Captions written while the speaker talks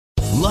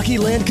Lucky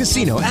Land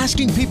Casino,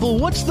 asking people,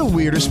 what's the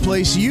weirdest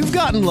place you've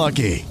gotten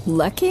lucky?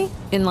 Lucky?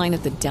 In line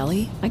at the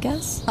deli, I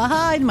guess?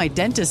 Aha, in my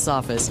dentist's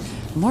office.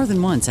 More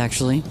than once,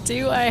 actually.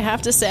 Do I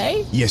have to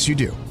say? Yes, you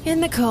do. In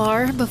the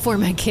car before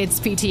my kids'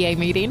 PTA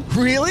meeting.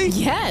 Really?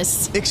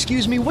 Yes.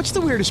 Excuse me, what's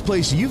the weirdest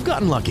place you've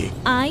gotten lucky?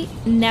 I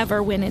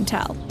never win and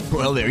tell.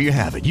 Well, there you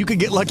have it. You can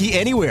get lucky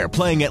anywhere,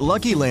 playing at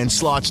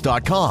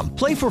LuckyLandSlots.com.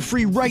 Play for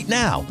free right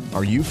now.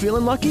 Are you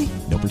feeling lucky?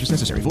 No purchase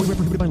necessary. Void where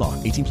prohibited by law.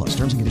 18 plus.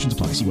 Terms and conditions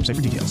apply. See website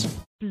for details.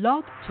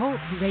 Blog Talk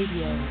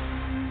Radio.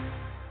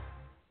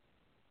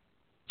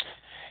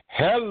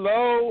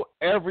 Hello,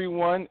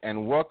 everyone,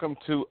 and welcome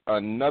to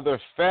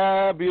another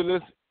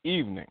fabulous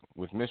evening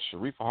with Miss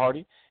Sharifa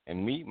Hardy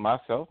and me,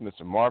 myself,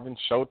 Mr. Marvin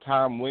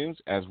Showtime Williams,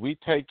 as we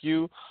take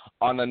you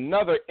on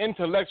another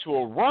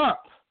intellectual romp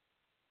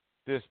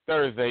this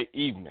Thursday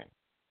evening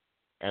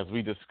as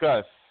we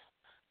discuss,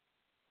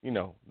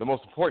 the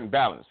most important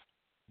balance,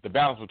 the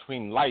balance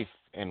between life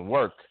and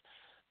work,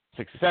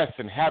 success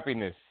and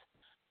happiness,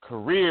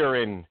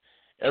 career and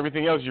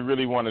everything else you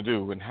really want to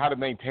do, and how to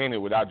maintain it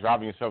without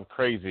driving yourself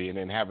crazy and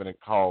then having to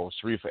call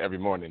Sharifa every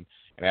morning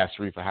and ask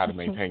Sharifa how to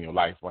maintain your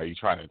life while you're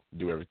trying to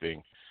do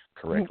everything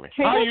correctly.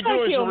 Hey, how don't you try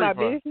doing, to kill Sharifa?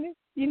 my business.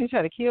 You didn't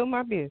try to kill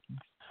my business.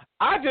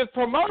 I just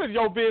promoted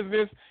your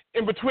business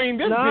in between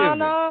this business.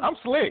 No. I'm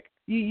slick.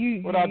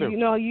 What I do?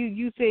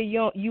 You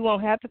said you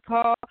won't have to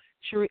call.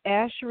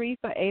 Ask Sharifa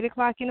at 8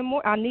 o'clock in the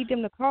morning. I need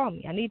them to call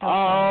me.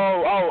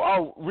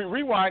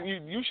 Rewind.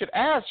 You should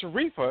ask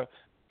Sharifa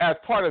as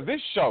part of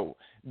this show.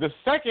 The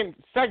second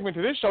segment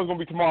to this show is going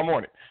to be tomorrow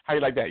morning. How you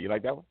like that? You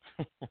like that one?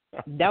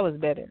 That was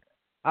better.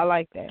 I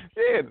like that.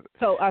 Yeah.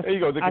 So there you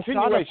go. The I saw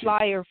the continuation.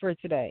 flyer for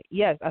today.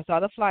 Yes, I saw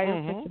the flyer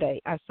for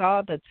today. I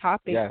saw the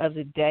topic of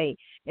the day.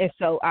 And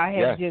so I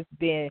have just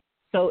been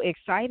so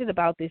excited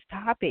about this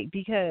topic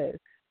because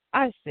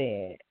I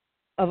said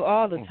of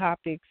all the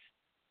topics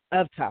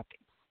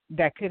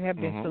that could have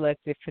been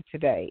selected for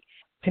today,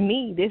 to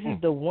me, this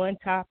is the one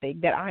topic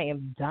that I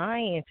am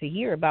dying to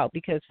hear about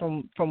because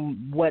from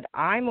what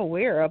I'm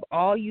aware of,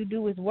 all you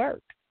do is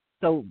work.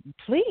 So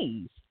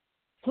please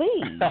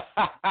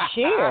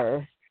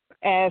share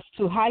as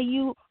to how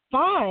you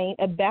find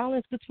a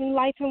balance between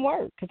life and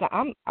work because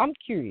I'm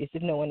curious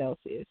if no one else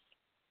is.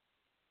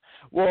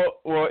 Well,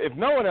 if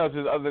no one else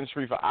is other than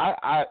Sharifa,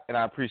 I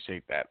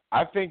appreciate that.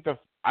 I think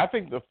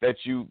that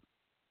you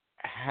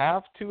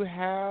have to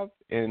have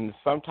in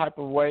some type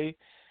of way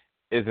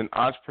is an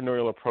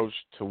entrepreneurial approach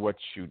to what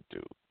you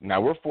do. Now,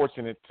 we're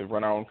fortunate to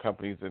run our own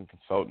companies and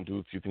consult and do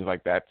a few things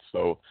like that,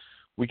 so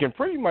we can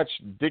pretty much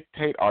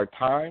dictate our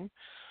time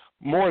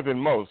more than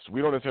most. We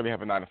don't necessarily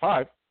have a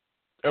 9-to-5,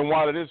 and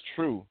while it is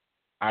true,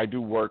 I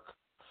do work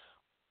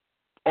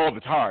all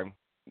the time,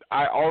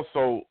 I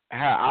also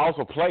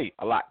play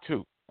a lot,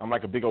 too. I'm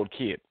like a big old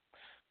kid.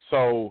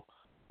 So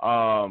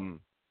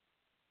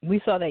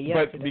we saw that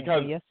yesterday,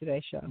 because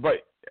yesterday's show.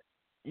 But,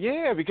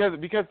 yeah, because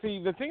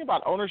see, the thing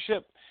about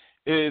ownership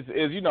is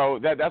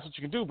that's what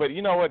you can do. But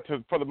you know what?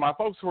 For my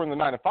folks who are in the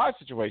 9-to-5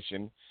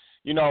 situation,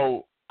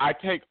 I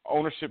take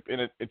ownership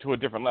to a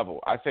different level.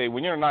 I say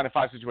when you're in a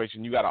 9-to-5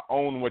 situation, you got to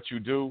own what you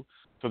do.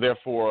 So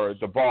therefore,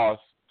 the boss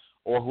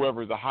or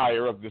whoever is the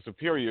higher of the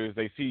superiors,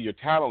 they see your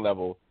talent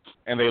level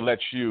and they let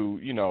you,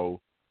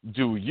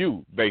 do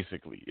you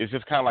basically. It's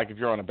just kind of like if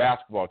you're on a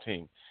basketball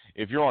team.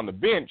 If you're on the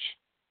bench,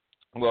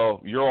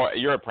 well,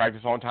 you're at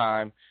practice on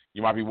time.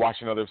 You might be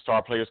washing other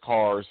star players'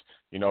 cars,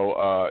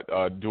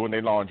 doing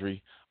their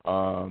laundry,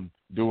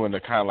 doing the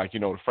kind of like,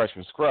 the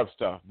freshman scrub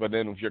stuff. But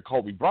then if you're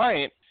Kobe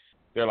Bryant,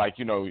 they're like,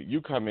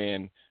 you come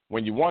in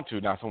when you want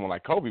to. Now, someone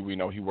like Kobe, we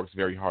know he works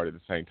very hard at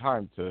the same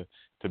time to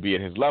be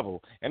at his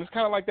level. And it's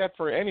kind of like that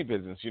for any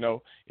business,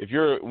 If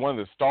you're one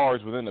of the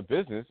stars within a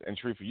business, and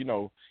Sharifa, you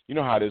know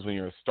how it is when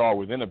you're a star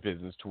within a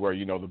business to where,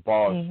 the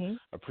boss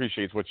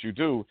appreciates what you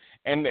do.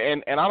 And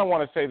I don't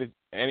want to say that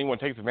anyone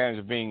takes advantage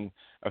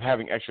of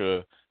having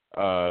extra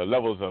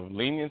levels of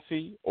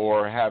leniency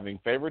or having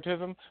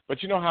favoritism,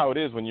 but you know how it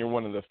is when you're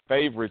one of the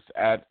favorites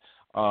at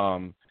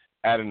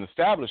an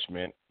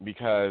establishment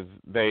because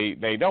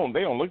they don't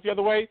look the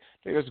other way.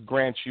 They just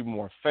grant you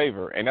more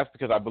favor, and that's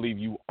because I believe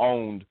you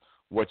owned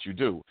what you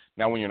do.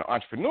 Now, when you're an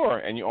entrepreneur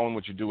and you own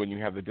what you do and you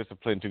have the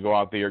discipline to go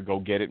out there, go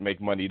get it,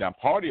 make money, not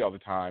party all the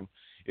time,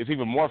 it's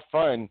even more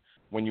fun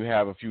when you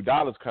have a few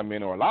dollars come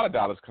in or a lot of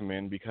dollars come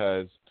in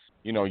because,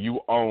 you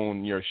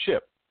own your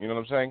ship. You know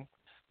what I'm saying?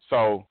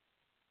 So,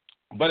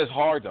 but it's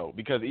hard, though,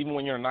 because even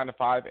when you're in a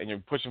 9-to-5 and you're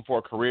pushing for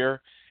a career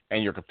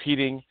and you're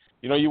competing,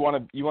 you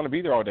want to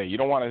be there all day. You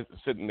don't want to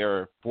sit in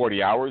there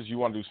 40 hours. You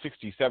want to do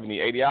 60, 70,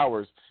 80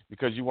 hours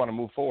because you want to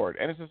move forward.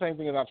 And it's the same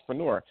thing as an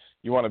entrepreneur.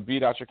 You want to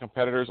beat out your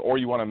competitors or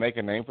you want to make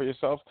a name for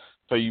yourself,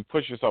 so you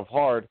push yourself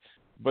hard.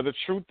 But the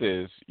truth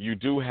is you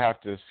do have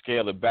to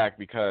scale it back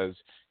because,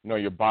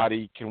 your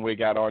body can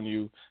wig out on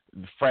you.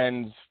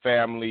 Friends,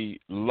 family,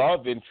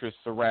 love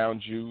interests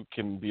around you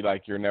can be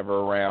like you're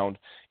never around.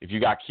 If you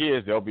got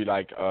kids, they'll be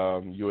like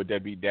you a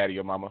deadbeat daddy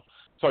or mama.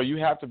 So you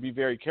have to be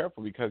very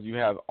careful because you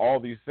have all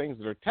these things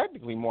that are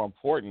technically more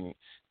important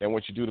than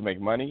what you do to make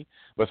money.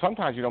 But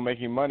sometimes you don't make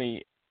any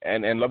money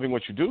and loving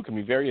what you do can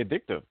be very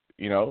addictive.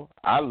 You know,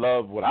 I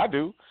love what I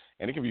do,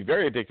 and it can be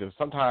very addictive.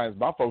 Sometimes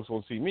my folks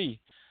won't see me.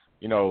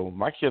 You know,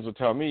 my kids will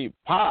tell me,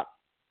 Pop,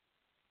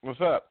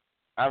 what's up?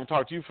 I haven't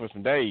talked to you for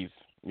some days,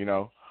 you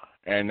know,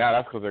 and now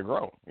that's because they're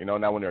grown. You know,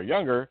 now when they're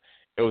younger,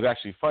 it was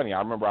actually funny. I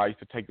remember I used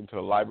to take them to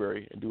the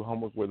library and do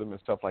homework with them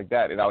and stuff like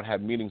that, and I would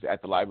have meetings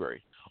at the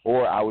library.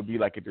 Or I would be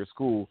like at their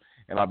school,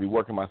 and I'll be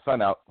working my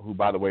son out, who,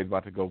 by the way, is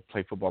about to go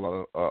play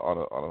football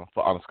on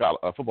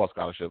a football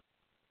scholarship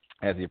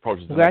as he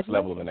approaches the next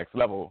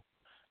level.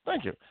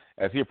 Thank you.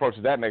 As he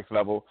approaches that next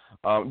level.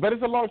 But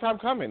it's a long time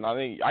coming. I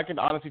mean, I can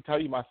honestly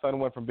tell you my son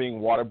went from being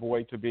water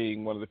boy to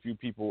being one of the few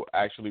people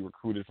actually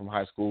recruited from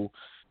high school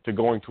to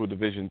going to a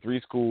Division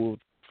III school,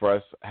 for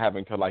us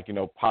having to, like, you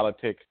know,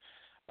 politic,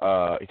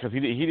 because he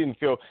didn't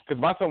feel –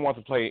 because my son wants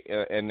to play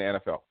in the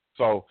NFL.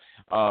 So,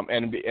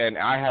 and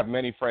I have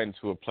many friends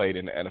who have played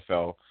in the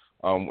NFL,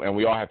 and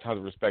we all have tons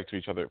of respect for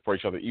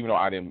each other. Even though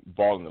I didn't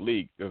ball in the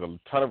league, there's a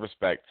ton of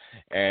respect.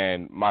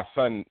 And my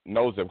son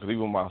knows them, because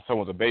even when my son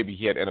was a baby,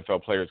 he had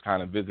NFL players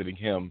kind of visiting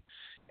him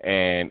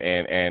and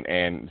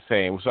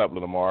saying, "What's up,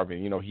 little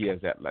Marvin?" You know, he has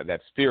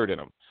that spirit in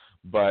him.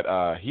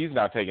 But he's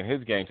now taking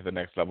his game to the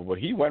next level. But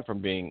he went from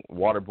being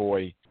water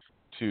boy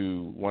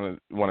to one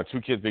of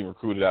two kids being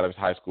recruited out of his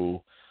high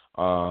school.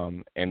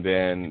 And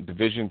then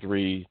Division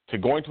III to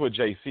going to a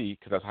JC,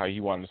 because that's how he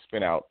wanted to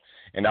spin out,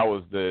 and that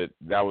was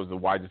the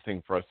wisest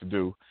thing for us to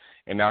do.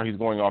 And now he's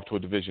going off to a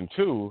Division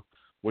II,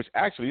 which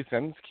actually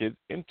sends kids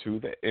into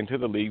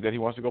the league that he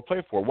wants to go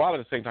play for, while at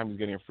the same time he's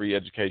getting a free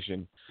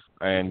education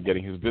and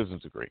getting his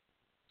business degree.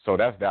 So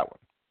that's that one.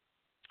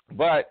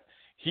 But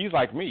he's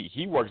like me.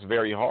 He works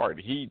very hard.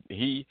 He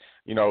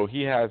you know,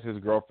 he has his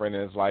girlfriend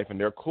in his life, and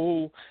they're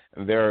cool,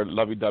 and they're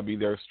lovey-dovey,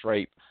 they're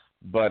straight.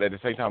 But at the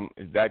same time,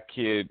 that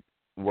kid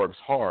works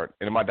hard.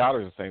 And my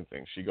daughter's the same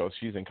thing.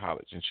 She's in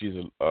college, and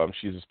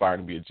she's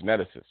aspiring to be a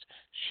geneticist.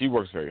 She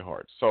works very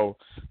hard. So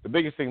the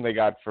biggest thing they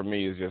got from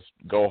me is just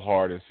go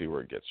hard and see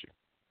where it gets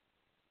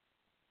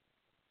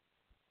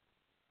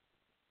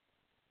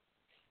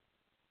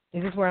you.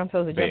 Is this where I'm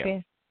supposed to jump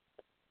in?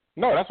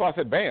 No, that's why I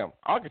said bam.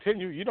 I'll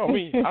continue. You know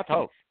me. I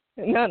talk.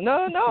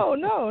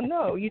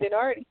 No. You did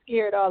already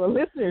scared all the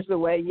listeners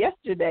away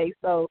yesterday,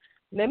 so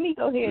let me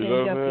go ahead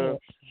and jump in.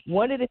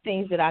 One of the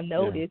things that I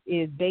noticed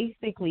is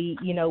basically,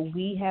 you know,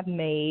 we have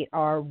made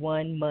our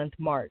 1 month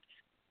mark.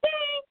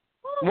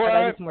 What?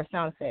 I got some more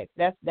sound effects.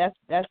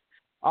 That's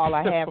all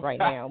I have right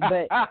now.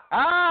 But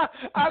I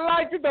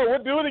liked it though.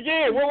 We'll do it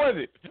again. What was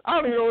it? I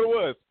don't even know what it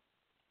was.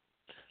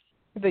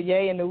 The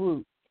yay and the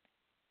woo.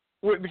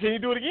 Can you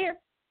do it again?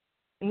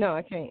 No,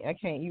 I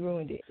can't. You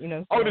ruined it. You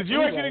know. Oh, did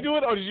you actually do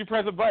it, or did you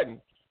press a button?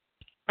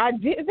 I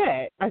did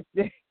that. I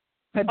did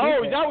that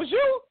was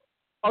you?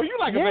 Oh, you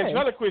like a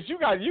ventriloquist. You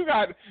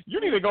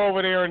need to go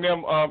over there in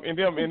them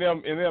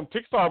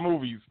Pixar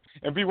movies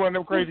and be one of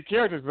them crazy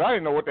characters, because I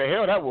didn't know what the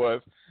hell that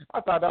was.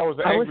 I thought that was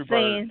the Angry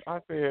Bird. I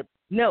said,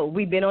 no,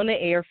 we've been on the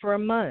air for a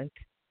month.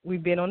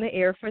 We've been on the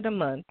air for the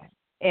month.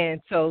 And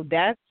so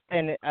that's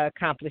an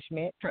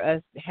accomplishment for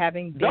us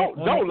having been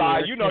on Don't lie.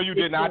 Air. You know you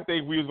did not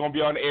think we was going to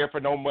be on the air for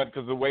no month,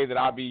 because of the way that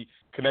I'll be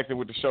connected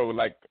with the show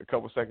like a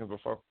couple seconds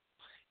before.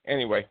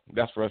 Anyway,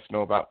 that's for us to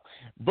know about.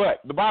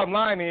 But the bottom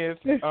line is,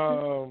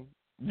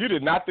 you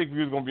did not think we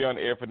was going to be on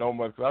the air for no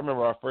months, because I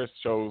remember our first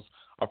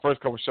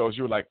couple shows,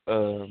 you were like,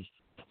 Well,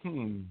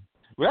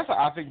 that's what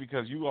I think,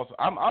 because you also,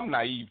 I'm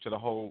naive to the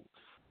whole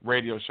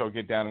radio show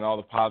get down and all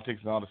the politics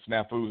and all the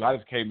snafus. I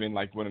just came in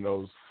like one of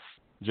those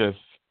just,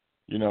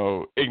 you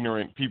know,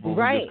 ignorant people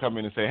who just come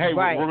in and say, hey,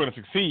 we're going to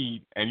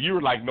succeed. And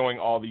you're like knowing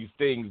all these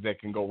things that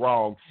can go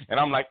wrong. And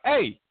I'm like,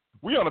 hey,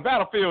 we on the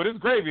battlefield. It's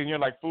gravy. And you're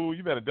like, fool,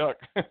 you better duck.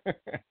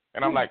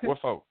 And I'm like, what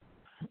for?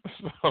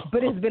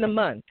 But it's been a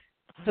month.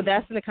 So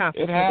that's an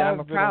accomplishment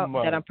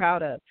that I'm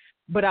proud of.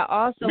 But I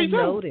also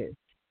noticed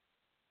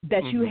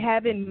that you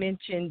haven't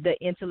mentioned the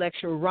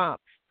intellectual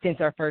romp since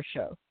our first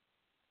show.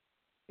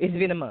 It's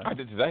been a month. I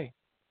did today.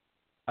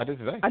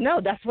 I know.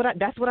 That's what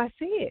I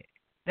said.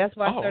 That's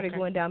why I started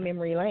going down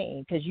memory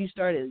lane, because you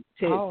started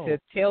to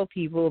tell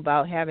people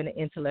about having an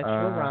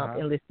intellectual romp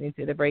and listening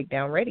to the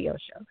Breakdown Radio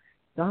Show.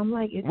 So I'm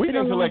like, it's been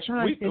a long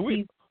time since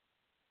we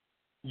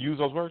use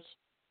those words.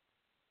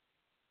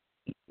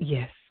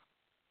 Yes.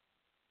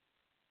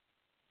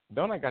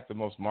 Don't I got the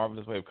most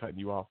marvelous way of cutting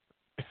you off?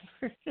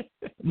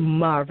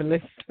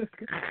 Marvelous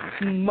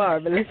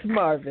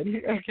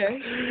Marvin. Okay.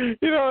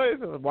 You know,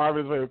 it's a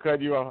marvelous way of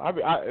cutting you off.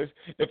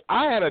 If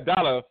I had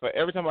 $1 for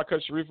every time I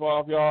cut Sharifa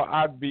off, y'all,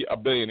 I'd be a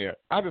billionaire.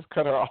 I just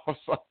cut her off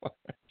so much.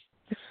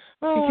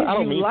 I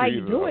don't mean like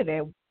doing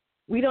that.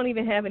 We don't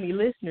even have any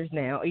listeners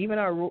now. Even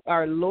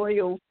our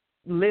loyal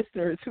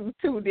listeners who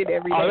tuned in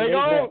every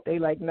day. They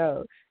like,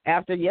 no.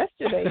 After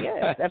yesterday's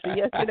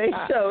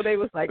show, they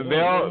was like,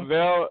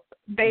 they'll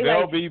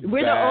be back.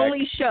 We're the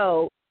only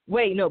show.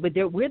 Wait, no, but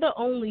we're the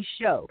only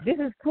show. This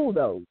is cool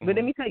though. But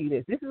let me tell you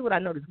this. This is what I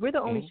noticed. We're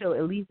the only show,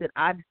 at least that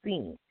I've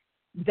seen,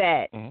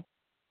 that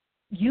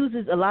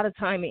uses a lot of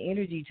time and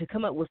energy to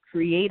come up with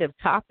creative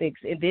topics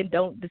and then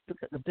don't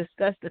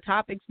discuss the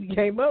topics we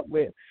came up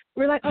with.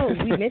 We're like, oh,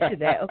 we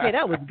mentioned that. Okay,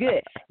 that was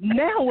good.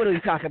 Now what are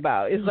we talking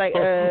about? It's like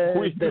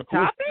the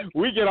topic?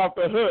 We get off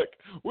the hook.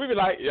 We be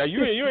like, yeah,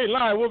 you ain't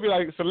lying. We'll be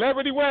like,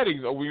 celebrity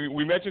weddings. Oh,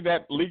 we mentioned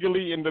that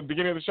legally in the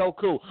beginning of the show.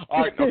 Cool.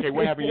 All right, okay,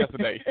 what happened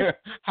yesterday?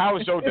 How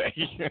was your day?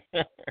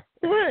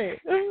 Right.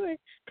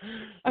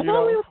 I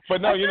thought we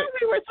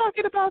were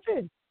talking about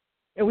this.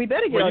 And we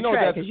better get on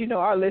track because,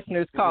 our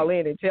listeners call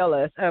in and tell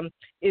us,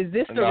 is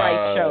this the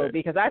right show?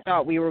 Because I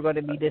thought we were going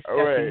to be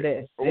discussing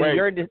this.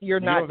 And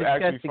you're not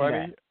discussing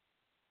that.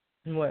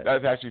 What?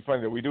 That's actually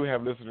funny that we do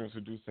have listeners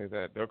who do say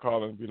that. They'll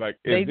call and be like,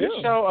 is this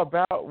show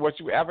about what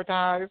you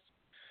advertise?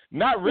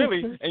 Not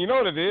really. And you know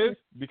what it is?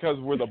 Because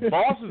we're the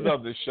bosses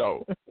of the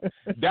show.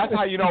 That's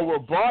how you know we're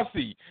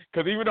bossy.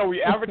 Because even though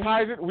we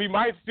advertise it, we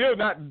might still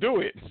not do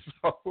it.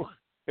 So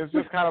it's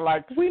just kind of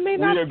like we may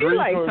not feel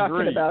like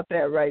talking about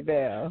that right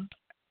now.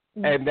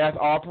 And that's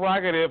all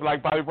prerogative,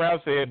 like Bobby Brown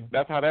said.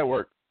 That's how that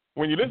works.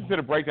 When you listen to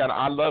the breakdown,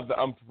 I love the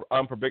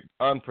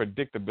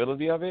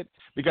unpredictability of it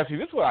because, see,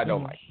 this is what I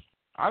don't like.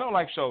 I don't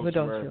like shows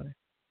where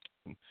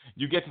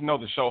you get to know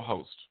the show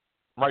host,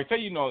 right? Say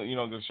you know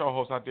the show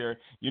host out there,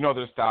 you know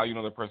their style, you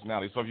know their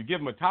personality. So if you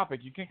give them a topic,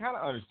 you can kind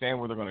of understand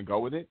where they're going to go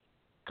with it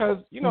because,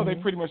 they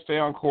pretty much stay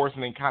on course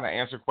and they kind of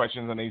answer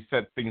questions and they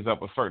set things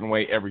up a certain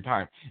way every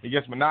time. It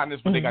gets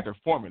monotonous, but they got their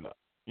formula.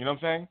 You know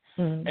what I'm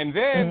saying? And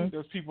then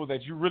there's people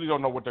that you really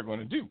don't know what they're going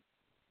to do.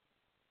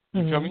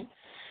 You feel me?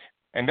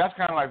 And that's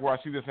kind of like where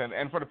I see this.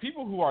 And for the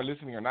people who are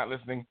listening or not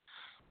listening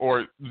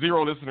or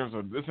zero listeners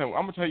or listening,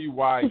 I'm going to tell you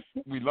why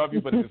we love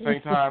you, but at the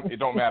same time, it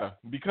don't matter.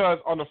 Because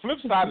on the flip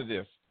side of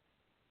this,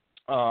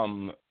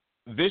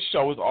 this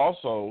show is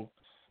also,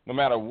 no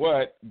matter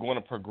what, going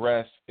to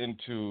progress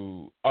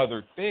into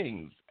other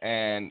things.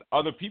 And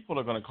other people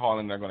are going to call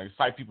in. They're going to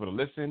excite people to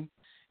listen.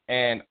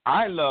 And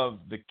I love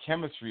the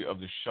chemistry of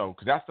the show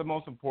because that's the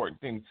most important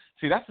thing.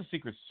 See, that's the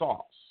secret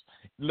sauce.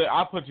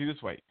 I'll put it to you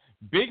this way.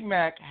 Big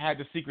Mac had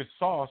the secret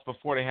sauce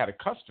before they had a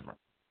customer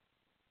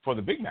for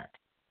the Big Mac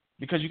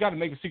because you got to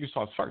make the secret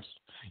sauce first.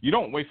 You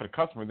don't wait for the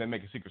customer and then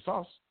make a secret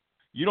sauce.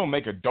 You don't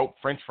make a dope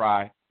French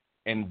fry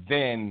and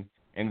then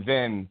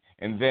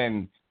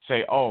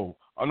say, oh,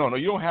 no,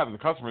 you don't have the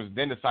customers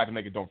then decide to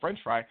make a dope French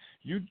fry.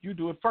 You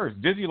do it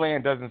first.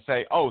 Disneyland doesn't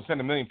say, oh, send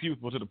 1 million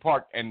people to the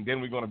park and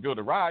then we're going to build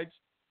the rides.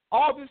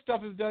 All this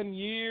stuff is done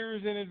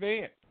years in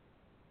advance.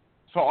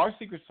 So our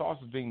secret sauce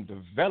is being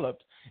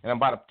developed, and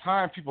by the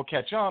time people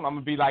catch on, I'm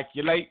going to be like,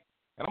 you're late.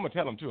 And I'm going to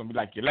tell them, too. I'm going to be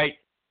like, you're late.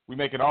 We're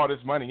making all this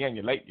money, and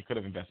you're late. You could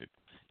have invested.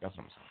 That's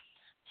what I'm saying.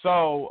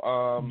 So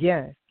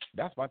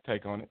that's my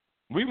take on it.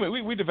 We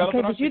developed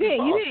our secret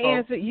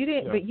sauce. But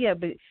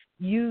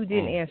you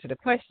didn't answer the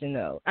question,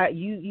 though.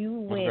 You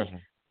went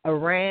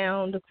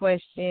around the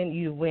question.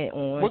 You went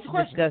on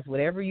to discuss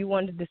whatever you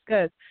wanted to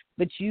discuss,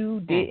 but you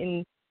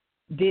didn't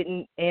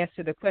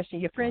answer the question.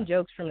 Your friend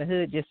Jokes from the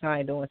Hood just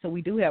signed on, so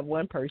we do have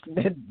one person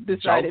that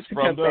decided to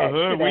come back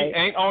today. We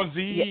ain't on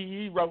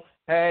zero.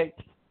 Hey,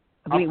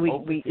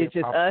 we it's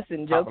just us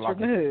and Jokes from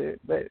the Hood.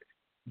 But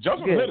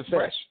Jokes from the Hood is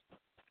fresh.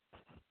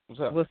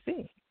 What's up? We'll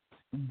see.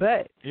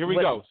 But here we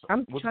go.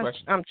 I'm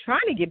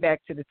trying to get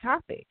back to the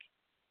topic.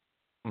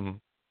 Mm-hmm.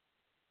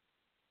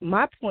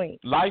 My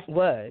point life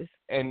was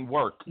and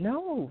work.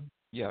 No.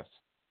 Yes.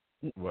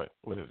 What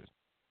is it?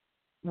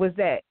 Was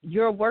that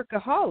you're a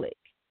workaholic?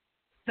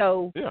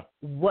 So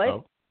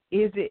what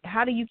is it?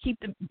 How do you keep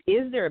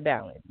is there a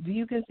balance? Do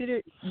you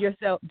consider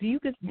yourself, do you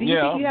think you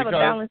have a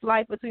balanced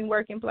life between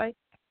work and play?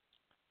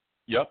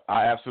 Yep,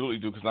 I absolutely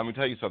do. Because let me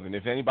tell you something.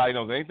 If anybody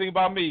knows anything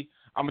about me,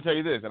 I'm going to tell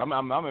you this. And I'm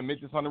going to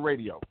admit this on the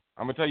radio.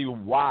 I'm going to tell you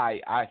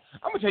why I'm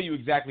going to tell you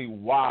exactly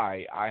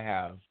why I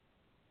have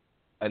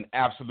an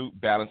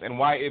absolute balance. And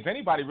why, if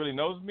anybody really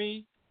knows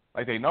me,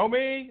 like they know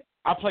me,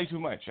 I play too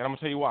much. And I'm going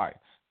to tell you why.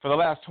 For the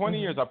last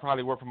 20 years, I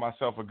probably worked for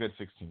myself a good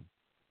 16.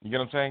 You get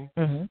what I'm saying?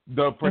 Mm-hmm.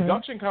 The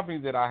production company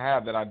that I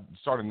have that I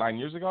started 9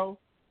 years ago,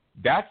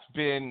 that's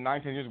been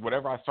 9, 10 years,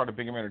 whatever I started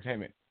Big M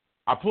Entertainment.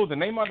 I pulled the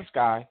name out of the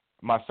sky.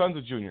 My son's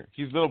a junior.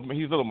 He's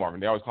Little Marvin.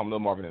 They always call him Little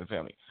Marvin in the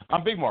family.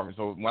 I'm Big Marvin.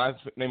 So when I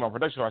named my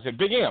production, I said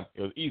Big M.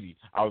 It was easy.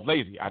 I was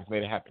lazy. I just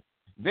made it happen.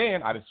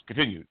 Then I just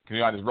continued.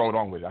 I just rolled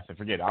on with it. I said,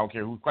 forget it. I don't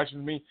care who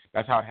questions me.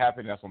 That's how it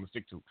happened. That's what I'm going to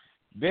stick to.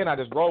 Then I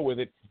just rolled with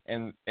it,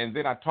 and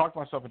then I talked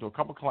myself into a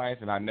couple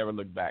clients, and I never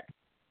looked back.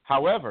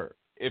 However,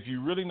 if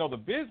you really know the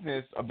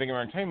business of Big M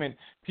Entertainment,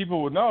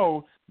 people will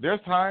know there's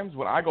times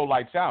when I go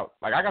lights out.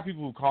 Like, I got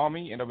people who call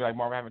me, and they'll be like,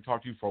 Marvin, I haven't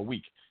talked to you for a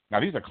week.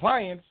 Now, these are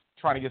clients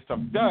trying to get stuff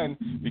done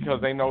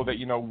because they know that,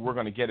 we're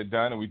going to get it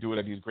done, and we do it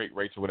at these great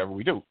rates or whatever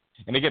we do.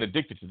 And they get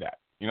addicted to that.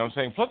 You know what I'm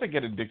saying? Plus, they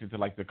get addicted to,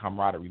 like, the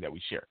camaraderie that we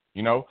share,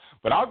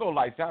 But I'll go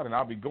lights out, and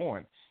I'll be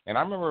going. And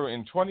I remember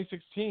in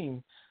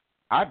 2016,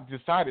 I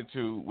decided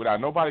to,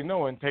 without nobody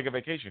knowing, take a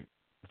vacation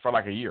for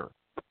like a year.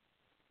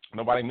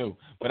 Nobody knew.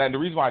 But the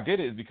reason why I did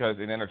it is because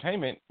in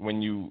entertainment,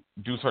 when you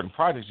do certain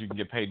projects, you can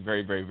get paid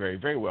very, very, very,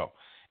 very well.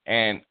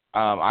 And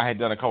I had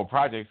done a couple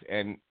projects,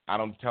 and I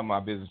don't tell my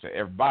business to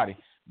everybody,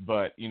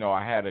 but,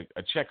 I had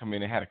a check come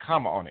in and had a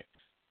comma on it.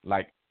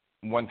 like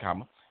 1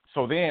 comma.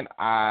 So then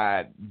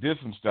I did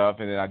some stuff,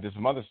 and then I did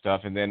some other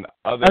stuff, and then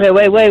other. Okay,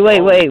 wait. What?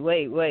 Wait. What?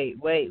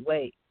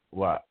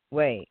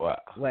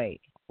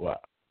 Wait.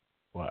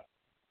 What?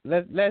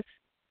 Let's.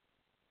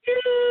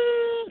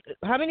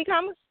 How many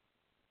commas?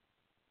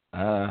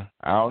 I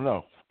don't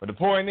know, but the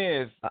point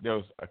is there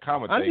was a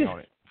comma thing on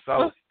it.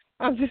 So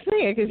I'm just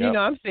saying because you know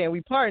I'm saying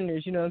we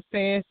partners. You know what I'm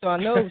saying? So I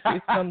know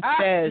it's some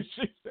stash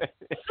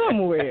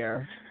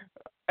somewhere.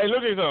 Hey,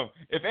 look at something.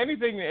 If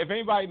anything, if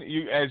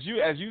anybody, as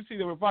you see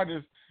that we're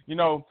partners, you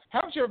know,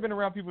 haven't you ever been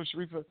around people,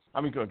 Sharifa?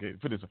 I mean, okay,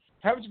 put this way.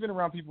 Haven't you been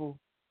around people?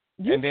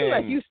 You feel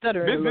like you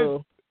stuttering a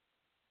little.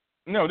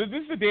 No, this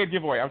is a dead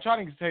giveaway. I'm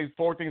trying to say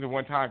 4 things at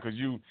one time because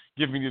you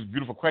give me these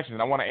beautiful questions,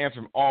 and I want to answer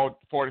them all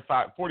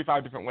 45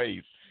 different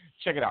ways.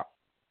 Check it out.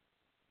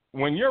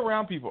 When you're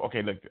around people,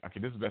 this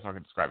is the best I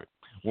can describe it.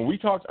 When we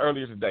talked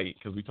earlier today,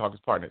 because we talked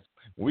as partners,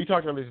 when we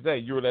talked earlier today,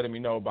 you were letting me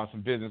know about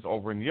some business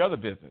over in the other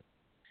business.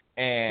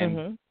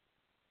 And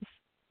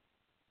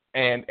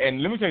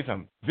and let me tell you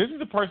something. This is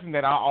the person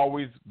that I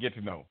always get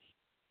to know.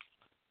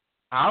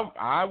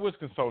 I was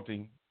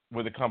consulting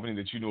with a company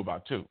that you knew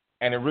about too,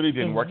 and it really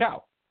didn't work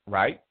out,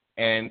 right?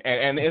 And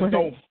it's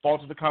no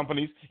fault of the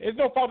companies. It's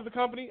no fault of the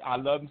company. I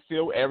love them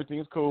still. Everything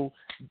is cool.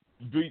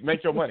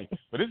 Make your money.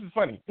 But this is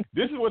funny.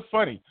 This is what's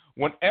funny.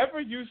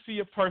 Whenever you see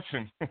a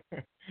person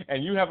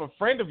and you have a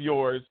friend of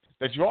yours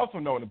that you also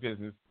know in the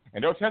business,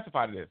 and they'll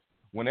testify to this,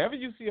 whenever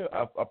you see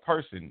a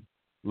person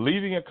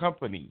leaving a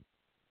company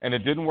and it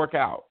didn't work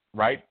out,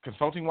 right,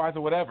 consulting-wise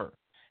or whatever,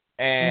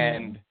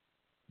 and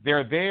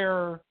they're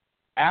there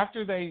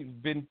after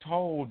they've been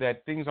told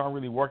that things aren't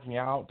really working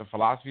out, the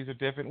philosophies are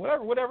different,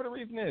 whatever the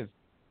reason is,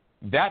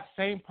 that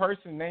same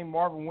person named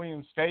Marvin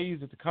Williams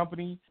stays at the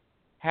company,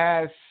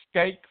 has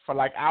steak for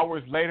like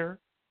hours later,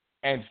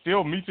 and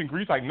still meets and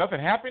greets like nothing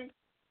happened.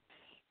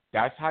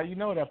 That's how you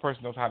know that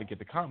person knows how to get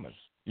the commas.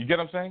 You get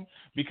what I'm saying?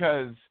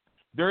 Because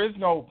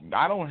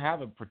I don't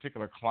have a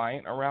particular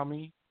client around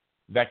me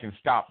that can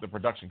stop the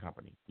production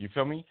company. You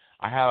feel me?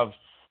 I have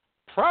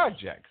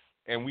projects,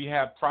 and we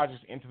have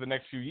projects into the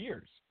next few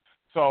years.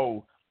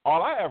 So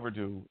all I ever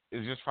do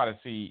is just try to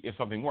see if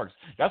something works.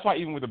 That's why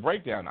even with the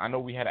breakdown, I know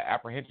we had an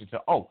apprehension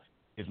to,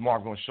 is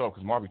Marv going to show up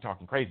because Marv be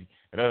talking crazy.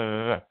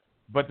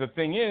 But the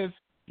thing is,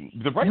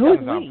 the breakdown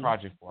is not a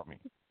project for me.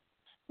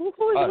 Who is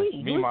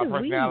we? Me, my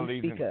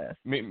personality,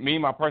 me,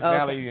 my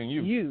personality, and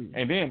you.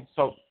 And then,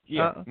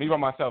 me by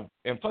myself,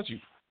 and plus you.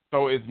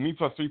 So it's me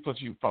plus 3 plus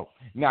you 4.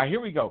 Now here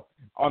we go.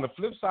 On the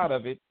flip side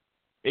of it,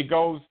 it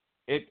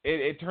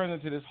turns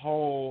into this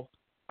whole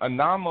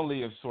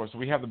anomaly of sorts. So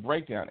we have the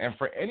breakdown. And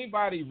for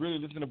anybody really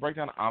listening to the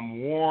breakdown,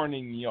 I'm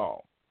warning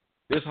y'all.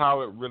 This is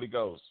how it really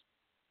goes.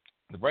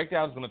 The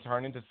breakdown is going to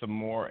turn into some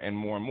more and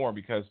more and more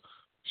because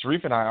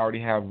Sharif and I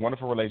already have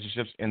wonderful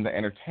relationships in the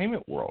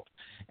entertainment world.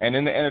 And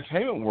in the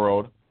entertainment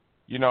world,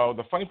 you know,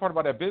 the funny part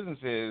about that business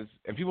is,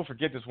 and people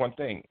forget this one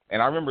thing,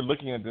 and I remember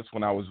looking at this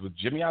when I was with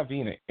Jimmy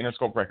Iovine at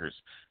Interscope Records.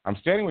 I'm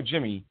standing with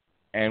Jimmy,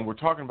 and we're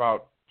talking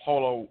about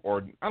Polo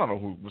or I don't know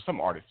who, some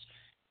artist.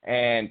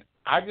 And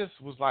I just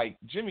was like,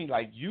 Jimmy,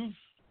 like, you've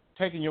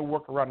taken your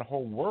work around the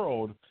whole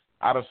world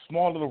out of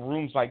small little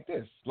rooms like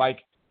this. Like,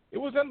 it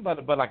was nothing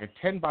but like a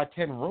 10 by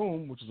 10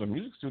 room, which was a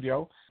music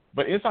studio.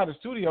 But inside the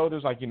studio,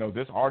 there's like, you know,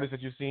 this artist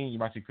that you're seeing. You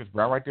might see Chris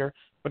Brown right there.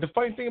 But the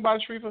funny thing about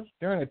it, Sharifa,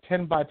 they're in a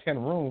 10 by 10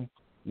 room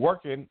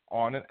working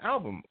on an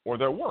album or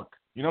their work.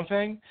 You know what I'm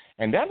saying?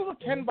 And that little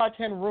 10 by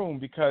 10 room,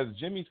 because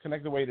Jimmy's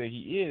connected the way that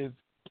he is,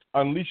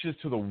 unleashes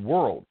to the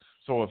world.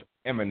 So if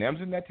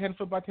Eminem's in that 10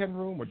 foot by 10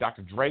 room, or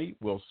Dr. Dre,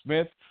 Will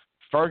Smith,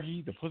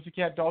 Fergie, the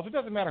Pussycat Dolls, it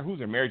doesn't matter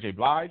who's in, Mary J.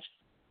 Blige,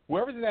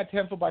 whoever's in that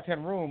 10 foot by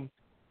 10 room,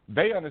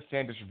 they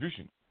understand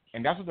distribution.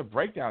 And that's what the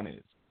breakdown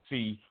is.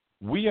 See,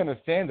 we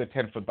understand the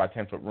 10 foot by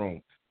 10 foot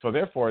room. So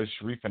therefore, it's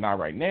Sharif and I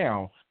right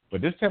now.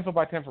 But this 10 foot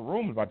by 10 foot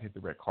room is about to hit the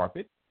red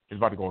carpet. It's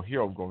about to go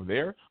here or go over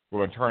there. We're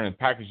going to turn and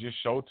package this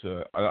show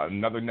to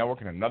another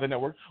network and another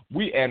network.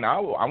 I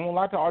won't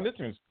lie to our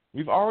listeners.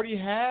 We've already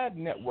had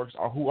networks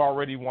who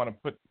already want to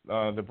put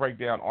the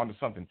breakdown onto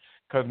something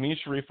because me and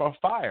Sharif are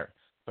fire.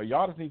 So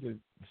y'all just need to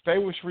stay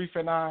with Sharif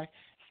and I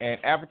and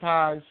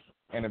advertise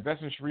and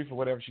invest in Sharif or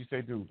whatever she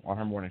say do on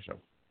her morning show.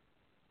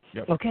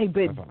 Yep. Okay,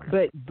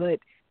 but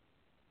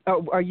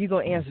are you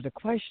going to answer the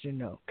question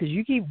though? Because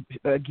you keep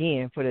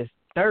again for the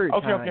third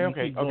time.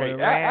 Okay.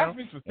 Ask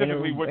me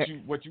specifically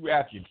what you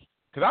asking,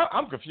 because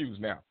I'm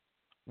confused now.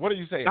 What are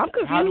you saying? I'm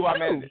confused. How do I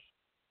manage?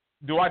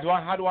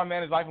 How do I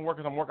manage life and work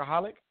as I'm a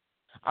workaholic?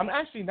 I'm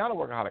actually not a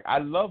workaholic. I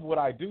love what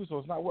I do, so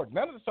it's not work.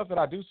 None of the stuff that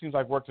I do seems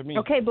like work to me.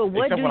 Okay, but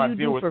what do you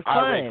do for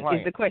fun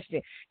is the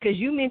question. Because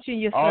you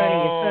mentioned your son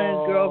and your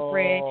son's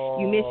girlfriend.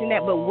 You mentioned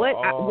that, but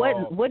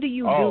what do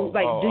you do?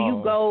 Like, do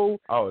you go?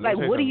 Like,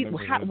 what do you?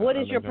 What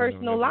is your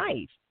personal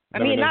life? I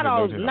mean, not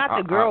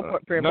the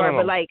girlfriend part,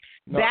 but like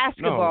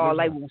basketball,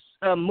 like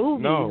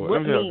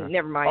movies.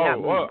 Never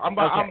mind. I'm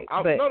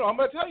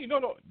gonna tell you.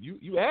 No.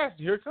 You asked.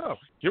 Here it comes.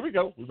 Here we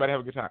go. We better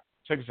have a good time.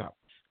 Check this out.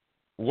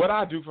 What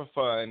I do for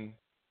fun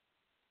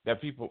that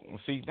people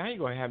see, now you're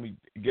going to have me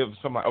give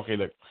somebody, okay,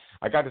 look,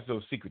 I got this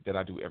little secret that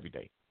I do every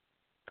day.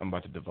 I'm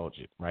about to divulge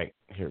it. Right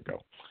here we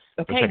go.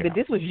 Okay, but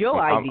this was your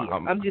idea.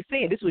 I'm just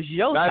saying, this was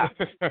your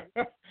topic.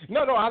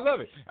 No, I love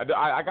it.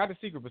 I got the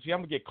secret, but see, I'm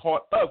going to get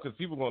caught up because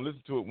people are going to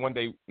listen to it one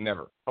day,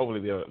 never.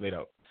 Hopefully they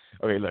don't.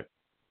 Okay, look,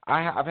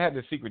 I've had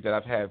this secret that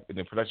I've had in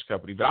the production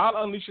company, but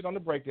I'll unleash it on the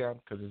breakdown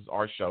because it's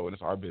our show and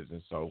it's our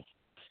business, so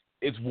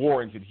it's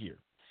warranted here.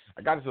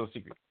 I got this little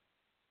secret.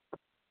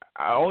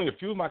 Only a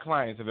few of my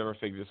clients have ever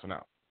figured this one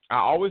out. I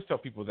always tell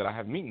people that I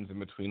have meetings in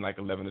between like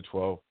 11 to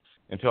 12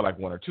 until like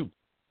 1 or 2.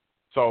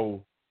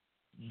 So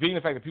being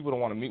the fact that people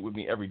don't want to meet with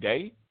me every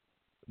day,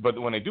 but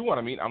when they do want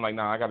to meet, I'm like,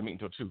 nah, I got to meet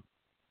until 2.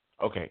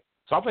 Okay.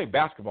 So I play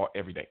basketball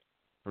every day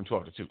from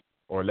 12 to 2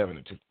 or 11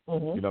 to 2.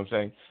 Mm-hmm. You know what I'm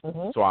saying?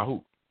 Mm-hmm. So I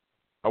hoop.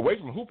 Away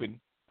from hooping,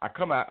 I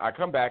come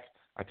back,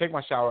 I take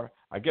my shower,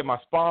 I get my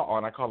spa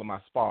on. I call it my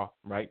spa,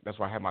 right? That's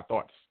where I have my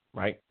thoughts,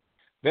 right?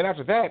 Then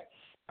after that,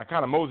 I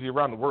kind of mosey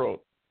around the world,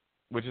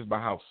 which is my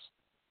house,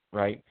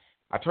 right?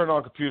 I turn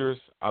on computers,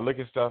 I look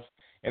at stuff,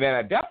 and then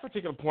at that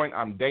particular point,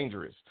 I'm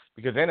dangerous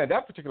because then at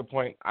that particular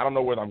point, I don't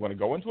know whether I'm going to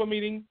go into a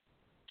meeting,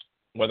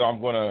 whether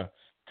I'm going to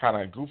kind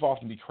of goof off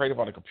and be creative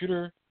on the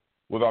computer,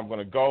 whether I'm going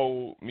to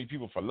go meet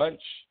people for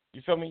lunch,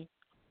 you feel me?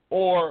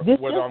 Or this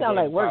whether I'm going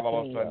to decide all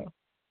of a sudden.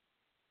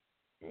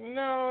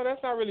 No,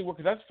 that's not really work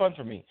because that's fun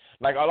for me.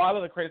 Like a lot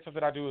of the creative stuff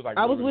that I do is like.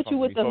 I was with you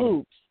with the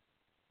hoops.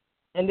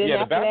 And then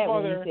after that,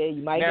 when you said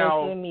you might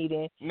go to a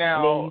meeting, and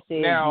then you said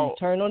you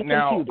turn on the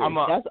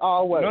computer. That's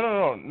all work.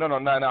 No.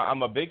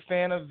 I'm a big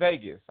fan of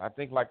Vegas. I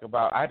think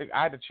I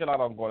had to chill out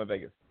on going to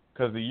Vegas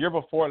because the year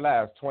before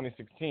last,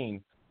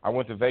 2016, I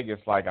went to Vegas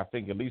like I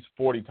think at least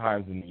 40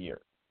 times in the year.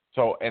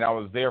 So and I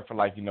was there for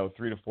 3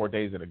 to 4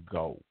 days at a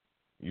go.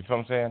 You feel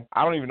what I'm saying?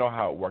 I don't even know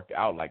how it worked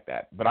out like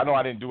that, but I know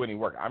I didn't do any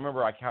work. I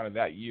remember I counted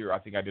that year. I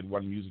think I did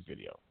one music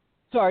video.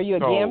 So are you a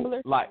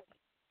gambler?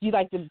 You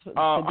like to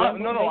no,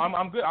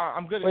 I'm good.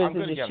 I'm good at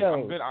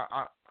gambling.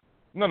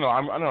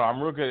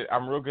 I'm real good.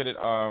 I'm real good at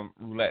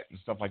roulette and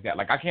stuff like that.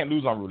 Like I can't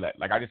lose on roulette.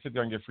 Like I just sit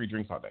there and get free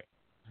drinks all day,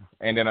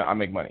 and then I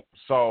make money.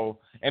 So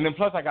and then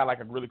plus I got like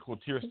a really cool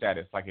tier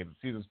status, like at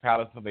Caesar's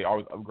Palace. So they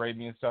always upgrade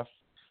me and stuff.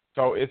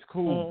 So it's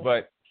cool,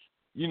 but.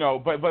 You know,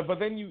 but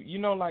then you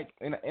know, like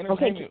in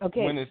entertainment,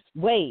 when it's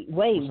wait.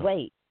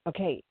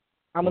 Okay,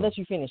 I'm gonna let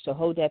you finish. So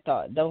hold that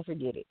thought. Don't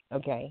forget it.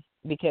 Okay,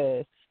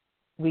 because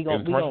we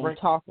gonna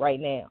talk right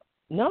now.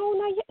 No,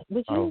 not yet.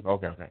 But you. Oh,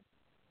 okay.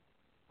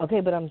 Okay,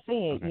 but I'm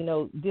saying,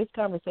 this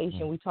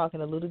conversation we're talking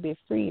a little bit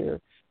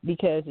freer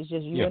because it's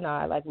just you and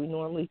I, like we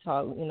normally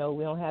talk. We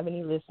don't have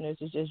any listeners.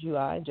 It's just you,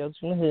 I, Jokes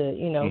from the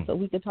Hood. So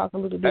we could talk a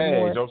little bit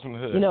more. Jokes from the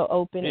Hood.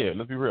 Open. Yeah,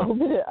 let's be real.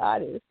 Open and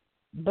honest,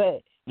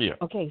 but. Yeah.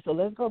 Okay, so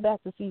let's go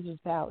back to Caesar's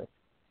Palace.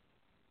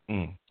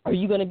 Are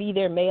you going to be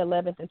there May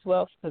 11th and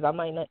 12th? Because I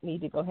might not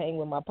need to go hang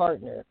with my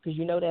partner. Because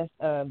that's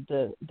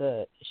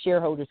the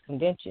shareholders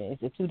convention.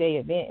 It's a 2-day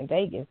event in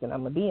Vegas, and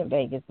I'm going to be in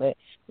Vegas. But,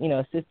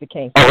 sister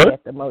can't stay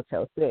at the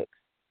Motel 6.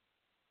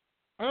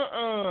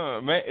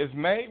 It's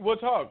May. We'll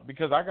talk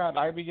because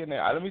I be getting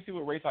there. Let me see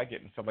what race I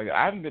get and stuff like that.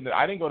 I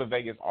didn't go to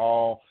Vegas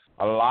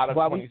a lot of 2017.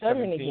 Why we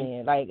stuttering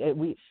again? Like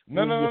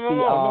No.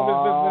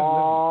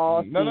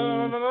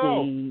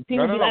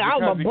 People be like,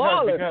 I'm a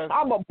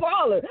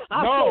baller.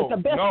 I say it's the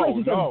best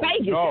places in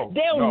Vegas.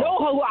 They don't know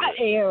who I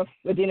am.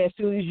 But then as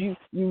soon as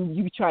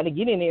you try to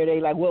get in there, they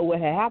like, well, what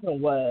had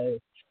happened was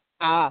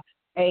I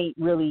ain't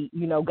really,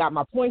 got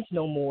my points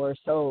no more.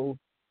 So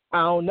I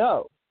don't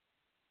know.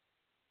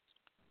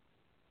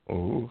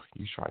 Oh,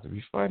 you tried to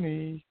be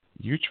funny.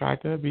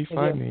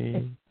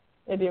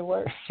 It didn't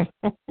work.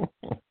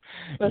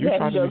 You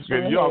trying to be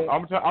good.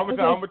 I'm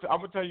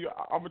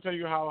gonna tell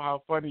you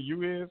how funny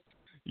you is.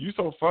 You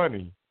so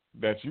funny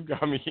that you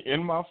got me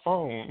in my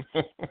phone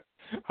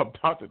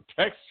about to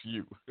text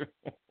you.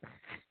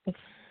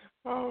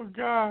 Oh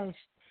gosh.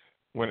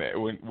 When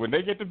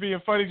they get to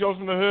being funny jokes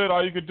from the hood,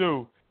 all you could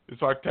do is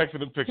start texting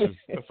them pictures.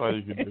 That's all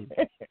you can do.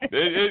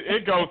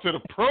 It goes to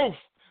the proof.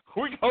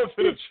 We go to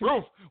the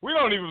truth. We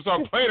don't even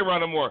start playing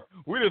around no more.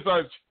 We just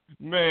start,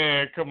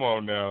 man, come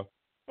on now.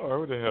 Oh,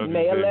 who the hell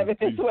May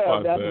 11th and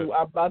 12th.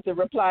 I'm about to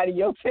reply to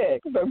your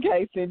text,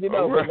 okay? Send it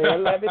over, May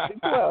 11th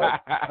and 12th,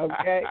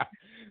 okay?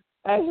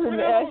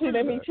 Actually,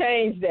 let me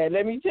change that.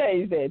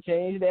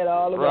 Change that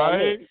all around.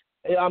 Right.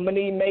 I'm going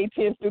to need May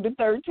 10th through the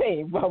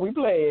 13th while we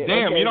play it.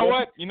 Damn, okay? You know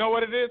what? You know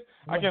what it is?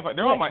 I can't find.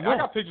 I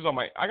got pictures on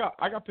my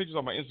pictures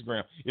on my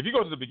Instagram. If you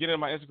go to the beginning of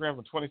my Instagram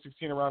from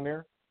 2016 around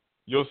there,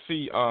 you'll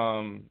see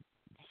some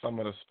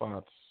of the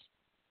spots.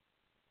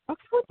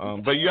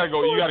 Okay, but you gotta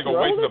go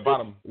way to the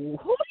bottom. Who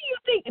do you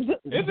think?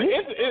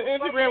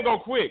 Instagram go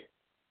quick.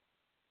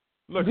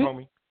 Look,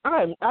 homie.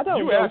 I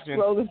don't know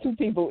scrolling through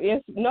people.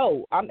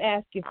 No, I'm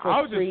asking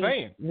for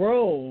free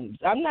rooms.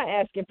 I'm not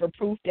asking for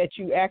proof that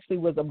you actually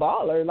was a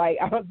baller. Like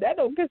that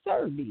don't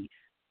concern me.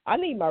 I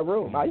need my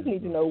room. I just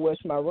need to know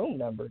what's my room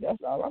number.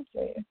 That's all I'm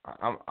saying.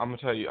 I'm gonna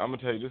tell you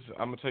this.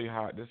 I'm gonna tell you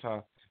how this is.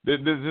 I'm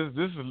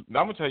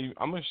gonna tell you.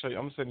 I'm gonna show you.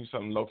 I'm gonna send you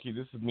something low key.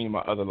 This is me in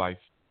my other life.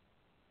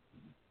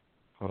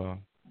 Hold on.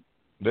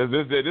 This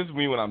is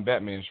me when I'm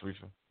Batman,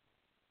 Sharifa.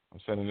 I'm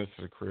sending this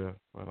to the crib.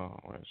 Hold on.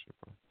 Where's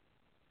Sharifa?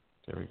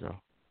 There we go.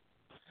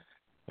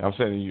 I'm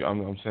sending you.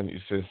 I'm sending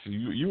you. Sis,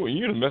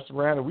 you to mess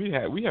around, and we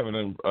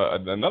having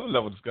another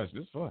level of discussion.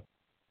 It's fun.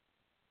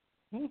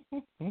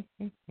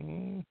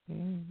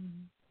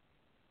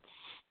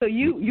 So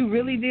you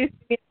really did?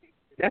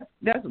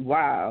 That's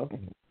wild.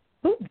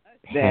 Who does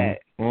that?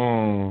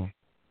 Oh,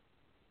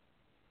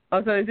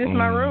 so is this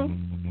my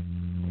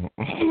room?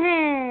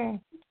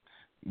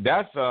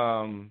 That's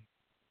I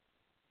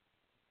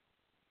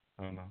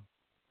don't know.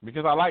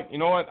 Because I like, you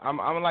know what,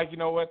 I'm like, you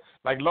know what,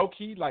 like low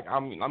key, like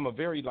I'm a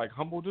very like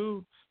humble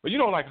dude, but you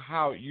know like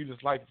how you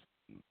just like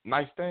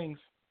nice things.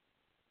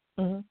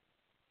 Mhm.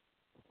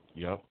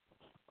 Yep,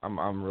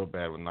 I'm real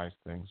bad with nice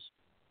things.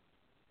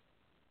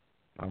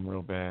 I'm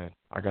real bad.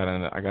 I got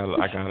a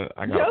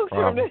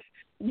problem.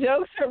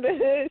 Jokes from the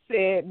Hood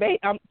said.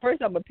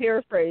 First, I'm gonna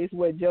paraphrase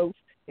what Jokes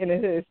in the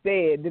Hood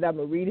said. Then I'm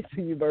gonna read it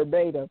to you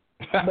verbatim.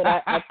 But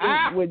I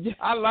think what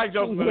I like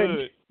Jokes in the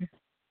Hood.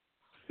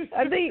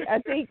 I think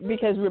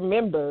because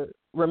remember,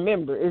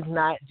 it's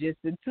not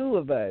just the two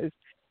of us.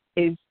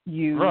 It's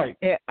you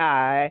and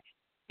I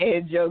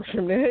and Jokes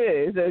from the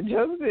Hood. So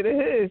Jokes in the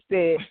Hood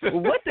said,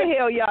 well, "What the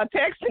hell y'all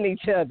texting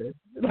each other?"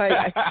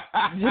 Like,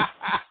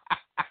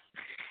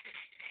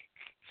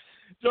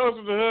 Jokes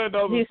from the Hood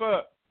knows what's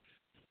up.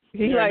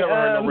 He's like, never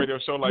heard no radio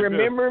show like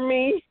remember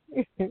me?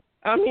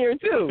 I'm here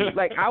too.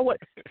 Like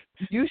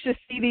you should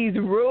see these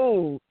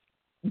rules.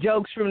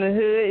 Jokes from the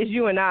Hood is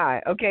you and I,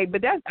 okay?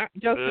 But that's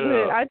Jokes from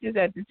the Hood. I just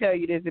have to tell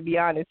you this, to be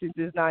honest, since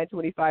it's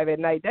 9:25 at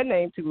night. That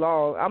name too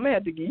long. I'm gonna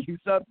have to give you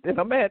something.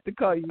 I'm gonna have to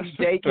call you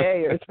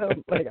JK or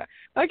something like that.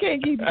 I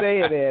can't keep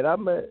saying that.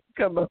 I'm gonna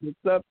come up with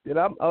something.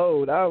 I'm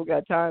old. I don't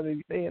got time to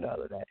be saying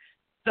all of that.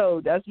 So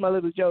that's my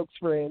little jokes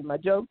friend. My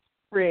jokes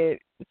friend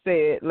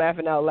said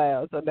laughing out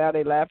loud. So now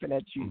they laughing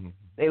at you. Mm-hmm.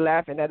 They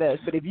laughing at us.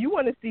 But if you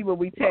want to see what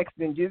we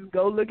texting, just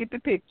go look at the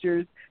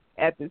pictures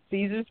at the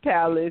Caesars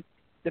Palace,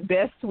 the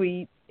best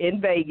suite in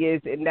Vegas,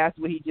 and that's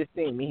what he just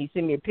sent me. He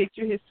sent me a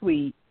picture of his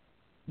suite,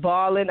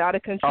 balling out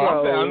of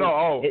control. This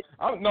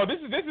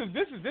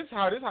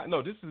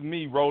is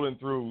me rolling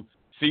through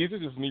Caesar.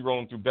 This is me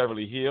rolling through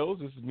Beverly Hills.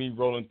 This is me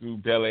rolling through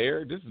Bel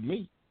Air. This is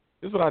me.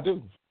 This is what I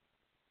do.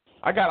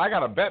 I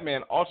got a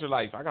Batman alter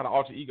life. I got an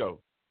alter ego.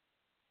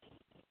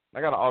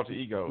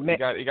 He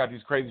got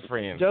these crazy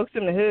friends. Jokes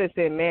in the Hood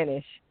said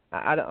mannish.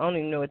 I don't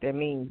even know what that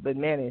means, but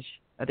mannish.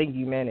 I think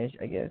you mannish,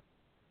 I guess.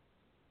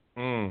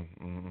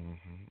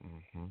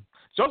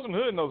 Jokes from the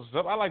Hood knows what's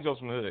up. I like Jokes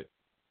from the Hood.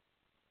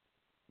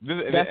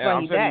 That's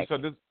why he's back.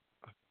 Jokes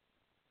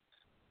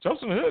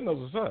from the Hood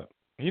knows what's up.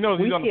 He knows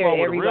we he's on the phone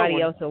with a real one. We scared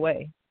everybody else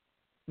away.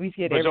 We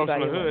scared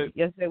everybody away.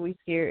 Yesterday we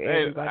scared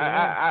everybody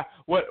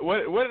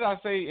away. What did I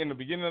say in the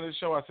beginning of the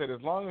show? I said,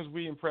 as long as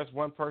we impress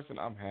one person,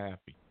 I'm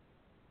happy.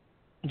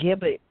 Yeah,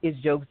 but is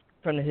Jokes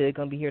from the Hood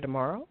going to be here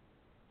tomorrow?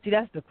 See,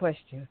 that's the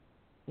question,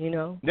 you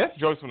know? That's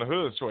Jokes from the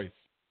Hood's choice.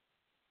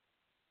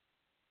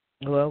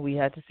 Well, we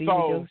had to see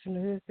what Jokes from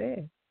the Hood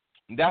said.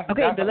 Let's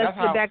get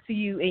back to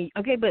you.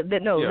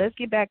 Let's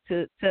get back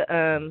to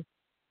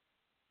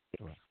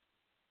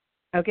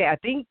I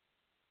think,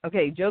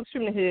 Jokes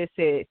from the Hood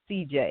said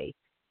CJ.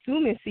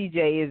 Assuming CJ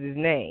is his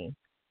name.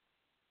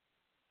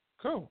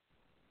 Cool.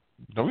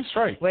 Don't be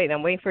straight. Wait,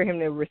 I'm waiting for him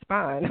to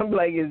respond. I'm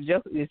like, you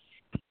got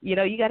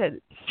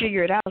to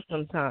figure it out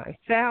sometimes.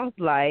 Sounds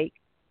like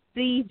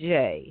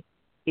CJ.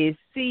 Is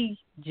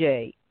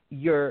CJ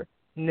your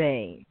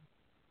name?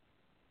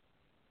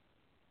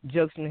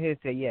 Jokes from the Hood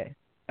said yes.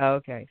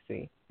 Okay,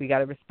 see, we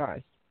got a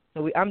response.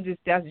 So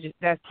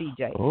that's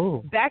CJ.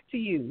 Oh. Back to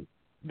you.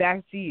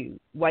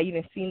 Why you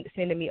didn't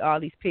sending me all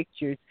these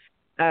pictures?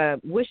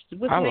 What's the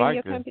name of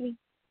your company?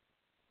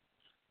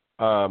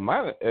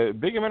 My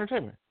Big M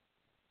Entertainment.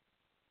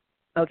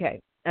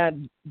 Okay.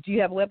 Do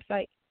you have a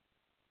website?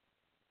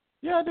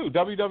 Yeah, I do.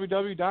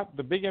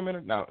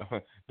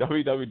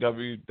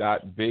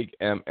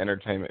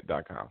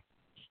 www.bigmentertainment.com.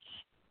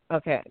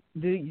 Okay.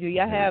 Do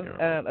y'all have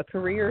a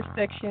career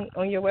section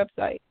on your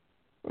website?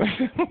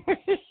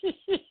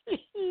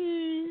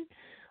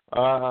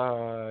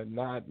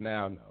 Not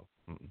now, no.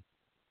 Mm-mm.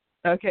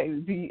 Okay.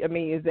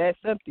 Is that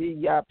something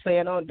y'all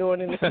plan on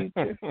doing in the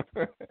future?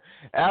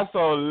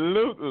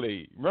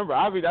 Absolutely.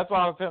 Remember, that's why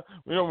I was telling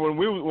when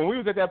we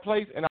was at that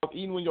place and I was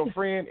eating with your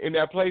friend in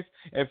that place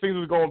and things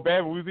was going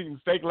bad when we was eating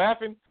steak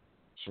laughing,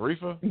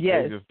 Sharifa,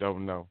 yes. They just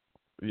don't know.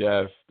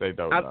 Yes, they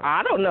don't know.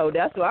 I don't know.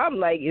 That's why I'm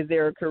like, is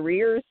there a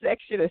career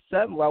section or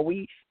something while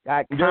we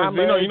got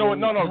comedy? You know what?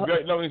 No.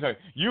 Let me tell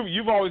you.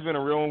 You've always been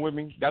a real one with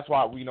me. That's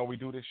why we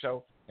do this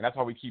show. And that's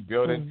why we keep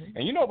building. Mm-hmm.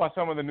 And you know about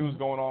some of the news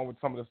going on with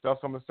some of the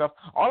stuff.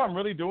 All I'm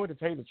really doing, to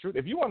tell you the truth,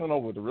 if you want to know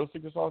what the real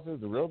secret sauce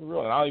is, the real,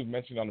 and I'll even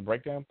mention it on the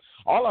breakdown,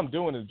 all I'm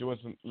doing is doing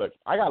some, look,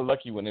 I got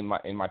lucky when in my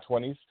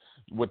 20s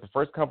with the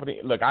first company.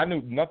 Look, I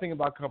knew nothing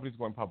about companies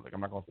going public.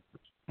 I'm not going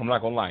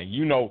to lie.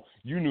 You know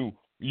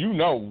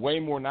way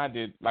more than I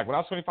did. Like when I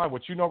was 25,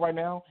 what you know right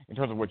now, in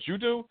terms of what you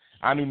do,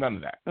 I knew none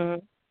of that.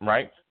 Mm-hmm.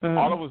 Right? Mm-hmm.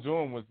 All I was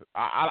doing was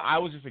I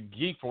was just a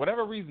geek. For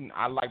whatever reason,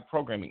 I liked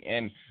programming,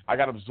 and I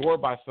got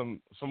absorbed by some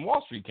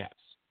Wall Street cats.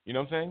 You know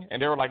what I'm saying? And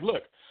they were like,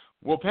 look,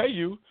 we'll pay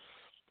you.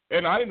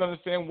 And I didn't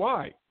understand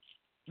why.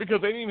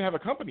 because they didn't even have a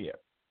company yet.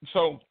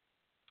 So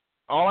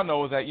all I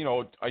know is that,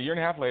 a year and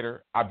a half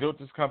later, I built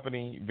this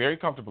company very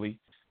comfortably,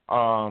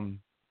 and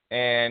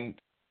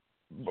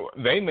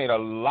they made a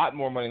lot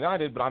more money than I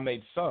did, but I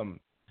made some,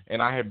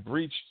 and I had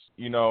breached,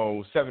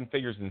 7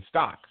 figures in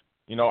stock.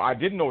 I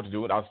didn't know what to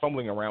do with it. I was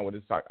fumbling around with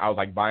it. So I was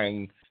like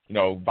buying,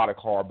 bought a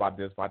car, bought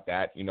this, bought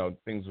that.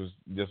 Things was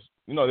just,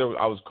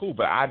 I was cool,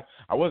 but I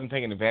wasn't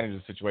taking advantage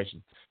of the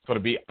situation. So to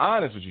be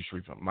honest with you,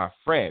 Sharifa, my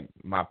friend,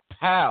 my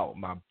pal,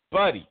 my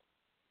buddy,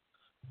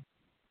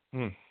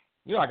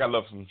 I got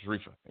love from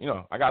Sharifa.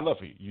 I got love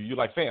for you. You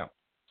like fam.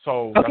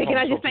 So okay, can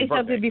I just say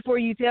something before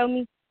you tell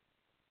me?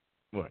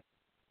 What?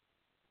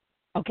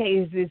 Okay,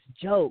 is this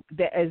joke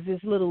that is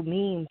this little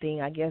meme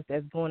thing? I guess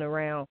that's going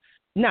around.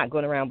 Not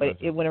going around, but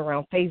it went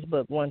around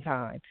Facebook one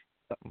time,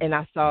 and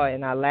I saw it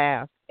and I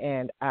laughed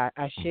and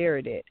I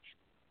shared it.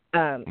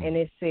 And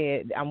it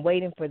said, "I'm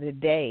waiting for the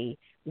day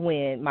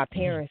when my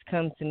parents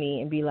come to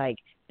me and be like,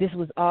 this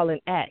was all an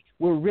act.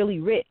 We're really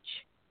rich."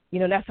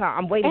 That's how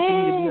I'm waiting for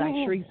you to be like,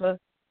 Sharifa.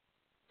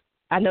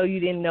 I know you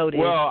didn't know this.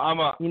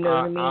 Well, you know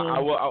what I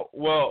mean?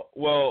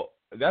 Well,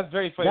 that's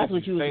very funny. That's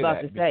what you was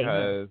about to say.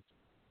 Because,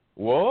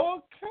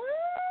 well,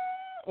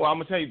 I'm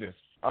gonna tell you this.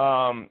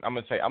 I'm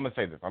gonna say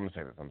this. I'm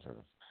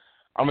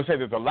gonna say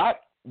there's a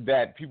lot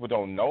that people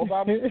don't know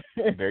about me.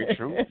 Very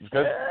true,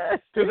 because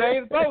they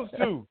ain't supposed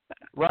to,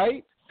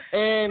 right?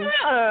 And we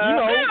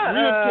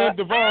can't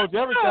divulge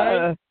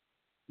everything.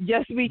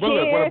 Yes, we can.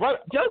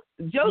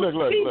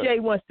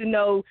 CJ wants to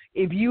know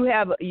if you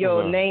have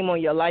your name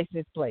on your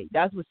license plate.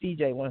 That's what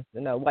CJ wants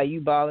to know. Why you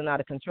balling out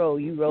of control?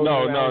 You rolling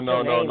around with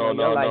your name on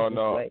your license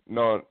plate.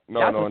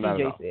 That's what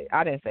CJ said.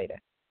 I didn't say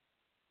that.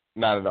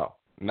 Not at all.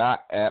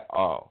 Not at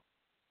all.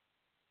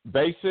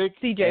 Basic.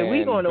 CJ,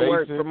 we going to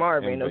work for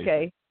Marvin,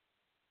 okay?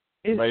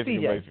 It's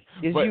CJ.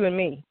 It's you and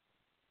me.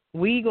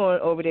 We going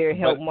over there to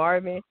help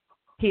Marvin.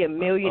 He a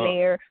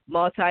millionaire,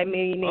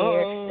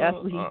 multi-millionaire. That's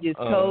what he just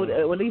told.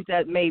 Well, at least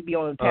that may be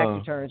on tax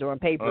returns or on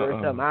paper or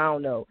something. I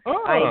don't know.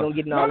 I ain't going to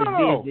get in all this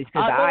business because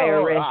the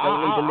IRS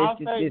don't need to list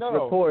this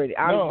report.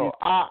 I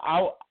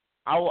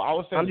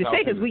was saying. I'm just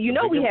saying because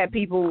we had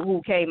people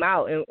who came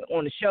out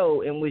on the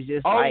show and was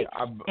just and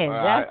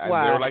that's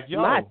why like,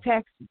 my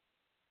tax.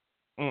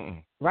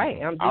 Right,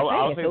 I'm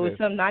just saying. So it's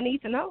something I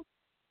need to know.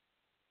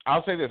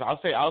 I'll say this. I'll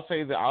say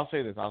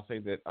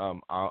that.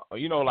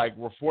 Like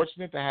we're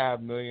fortunate to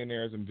have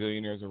millionaires and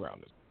billionaires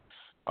around us.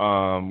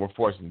 We're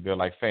fortunate. They're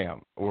like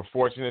fam. We're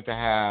fortunate to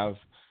have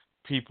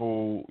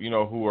people,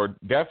 who are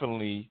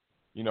definitely,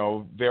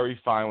 very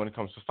fine when it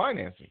comes to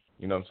financing.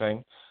 You know what I'm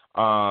saying?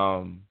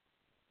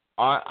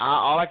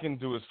 All I can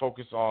do is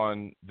focus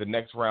on the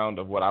next round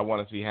of what I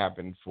want to see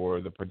happen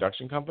for the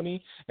production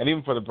company and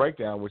even for the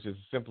breakdown, which is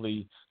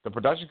simply the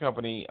production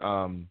company.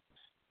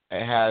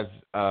 It has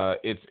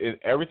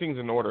everything's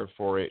in order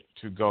for it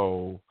to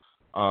go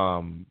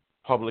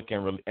public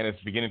and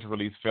it's beginning to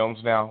release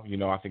films now.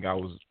 I think I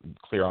was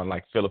clear on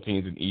like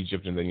Philippines and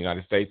Egypt and the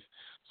United States.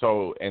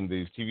 So and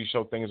these TV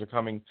show things are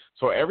coming.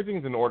 So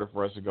everything's in order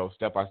for us to go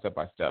step by step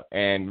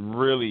and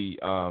really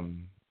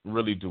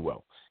do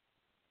well.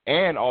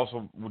 And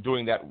also we're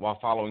doing that while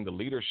following the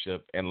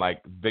leadership and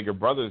like bigger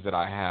brothers that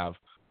I have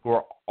who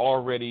are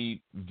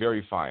already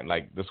very fine.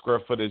 Like the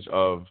square footage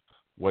of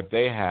what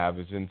they have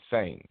is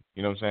insane.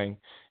 You know what I'm saying?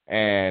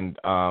 And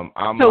I'm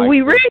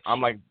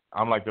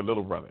like the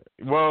little brother.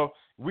 Well,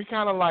 we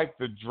kind of like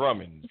the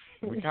Drummonds.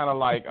 We kind of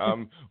like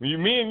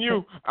me and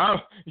you.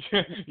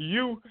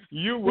 You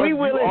we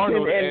Willis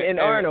Arnold and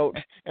Arnold,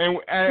 and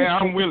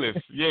I'm Willis.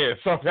 Yeah,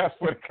 so that's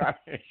what it kind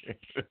of is.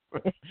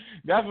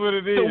 That's what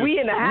it is. So we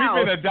in the house,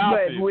 we've been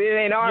adopted. But it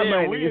ain't our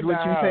money. Is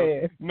what you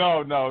saying?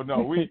 No.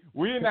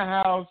 We in the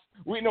house.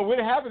 What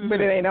happens is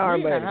but it ain't our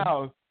money. In the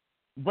house.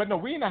 But no,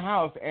 we in the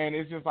house, and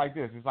it's just like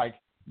this. It's like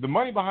the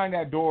money behind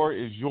that door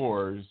is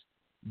yours.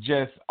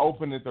 Just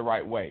open it the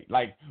right way.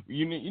 Like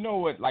you know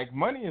what? Like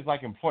money is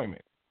like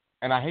employment,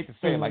 and I hate to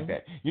say it like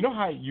that. You know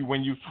how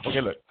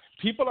look,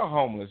 people are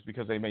homeless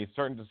because they made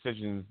certain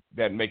decisions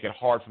that make it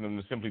hard for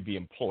them to simply be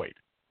employed.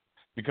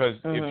 Because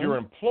if you're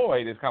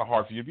employed, it's kind of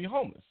hard for you to be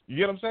homeless. You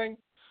get what I'm saying?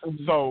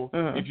 So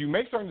if you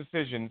make certain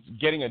decisions,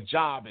 getting a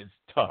job is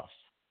tough.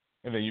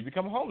 And then you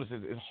become homeless.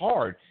 It's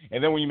hard.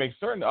 And then when you make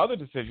certain other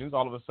decisions,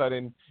 all of a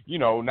sudden,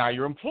 now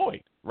you're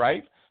employed,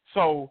 right?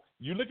 So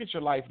you look at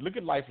your life,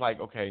 like,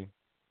 okay,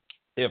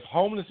 if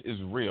homeless is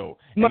real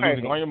and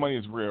losing all your money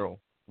is real,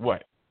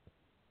 what?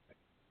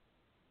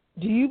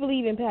 Do you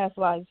believe in past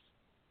lives?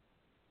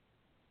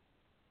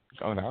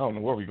 Oh, no, I don't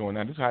know where we're going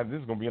now. This is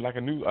going to be like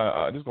a new.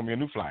 This is going to be a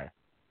new flyer.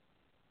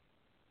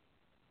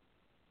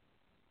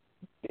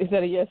 Is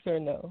that a yes or a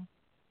no?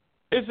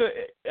 It's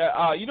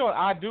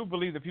I do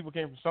believe that people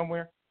came from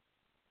somewhere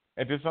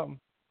and did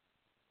something.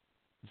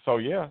 So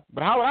yeah,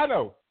 but how would I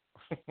know?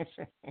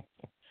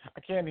 I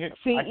can't hit.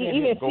 See,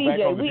 even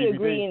CJ, we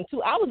agreeing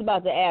too. I was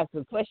about to ask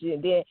a question,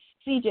 and then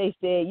CJ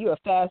said you're a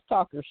fast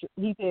talker.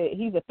 He said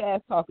he's a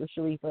fast talker,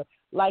 Sharifa,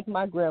 like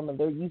my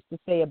grandmother used to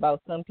say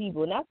about some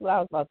people, and that's what I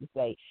was about to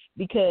say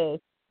because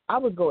I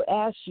was going to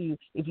ask you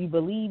if you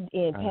believed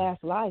in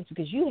past lives,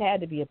 because you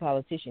had to be a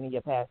politician in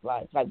your past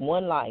life. Like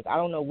one life. I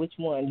don't know which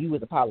one you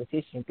was a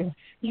politician, because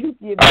you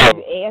give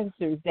me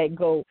answers that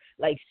go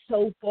like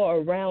so far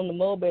around the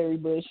mulberry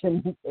bush.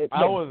 And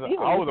I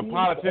was a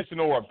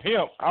politician or a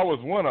pimp. I was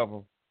one of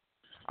them.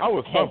 I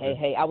was something.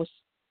 Hey, I was.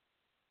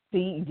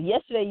 See,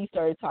 yesterday you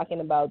started talking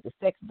about the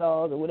sex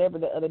dolls or whatever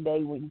the other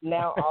day.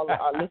 Now all of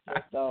our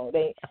listeners don't.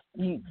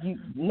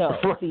 No.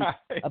 See,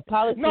 a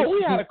politician. No,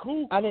 we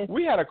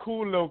had a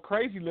cool little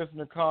crazy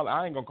listener call.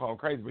 I ain't gonna call him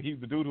crazy, but he's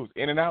the dude who was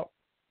in and out.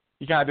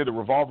 He kind of did a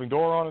revolving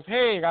door on us.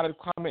 Hey, I got a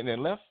comment and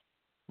then left.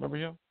 Remember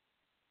him?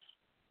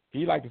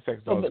 He liked the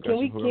sex doll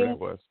discussion, whoever that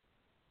was.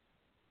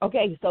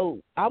 Okay, so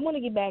I want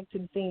to get back to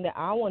the thing that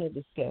I want to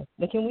discuss.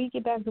 But can we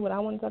get back to what I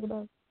want to talk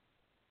about?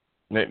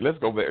 Let's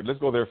go there. Let's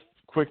go there.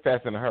 Quick,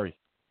 fast, in a hurry.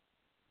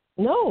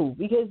 No,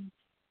 because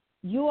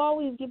you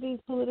always give these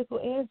political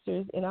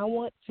answers, and I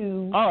want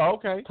to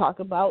talk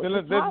about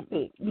the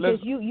topic. Because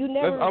you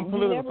never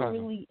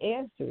really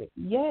answer it.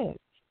 Yes.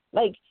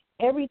 Like,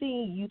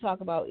 everything you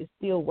talk about is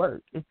still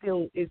work. It's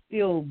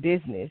still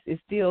business.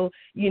 It's still,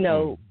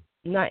 it's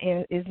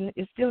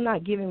still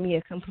not giving me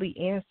a complete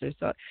answer.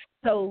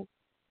 So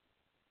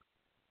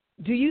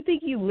do you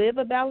think you live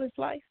a balanced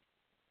life?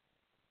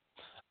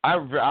 I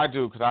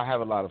do, because I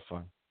have a lot of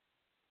fun.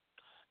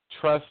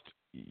 Trust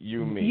me.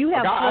 You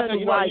have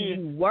fun while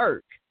you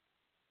work.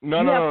 No.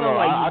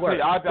 I'll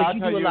tell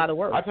you, do a lot of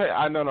work. I'll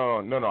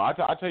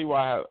tell you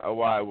why.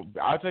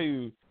 I'll tell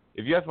you,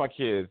 if you ask my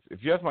kids,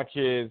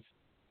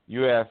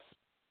 you ask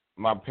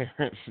my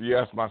parents, you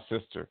ask my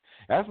sister.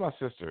 Ask my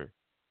sister.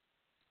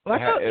 Well, I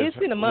thought it's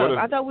been a month.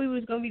 I thought we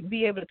was going to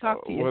be able to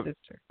talk to your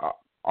sister.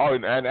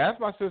 And ask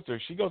my sister.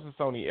 She goes to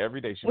Sony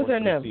every day. She What's her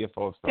number?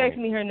 CFO of Sony. Text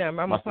me her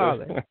number. I'm going to call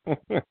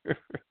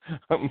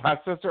her. My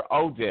sister,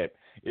 Odette.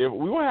 If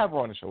we will have her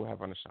on the show.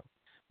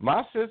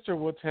 My sister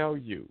will tell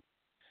you.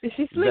 Is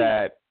she sleep?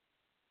 That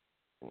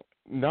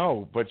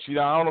no, but I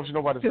don't know if she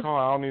knows about this call.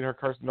 I don't need her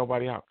cursing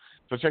nobody out.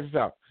 So check this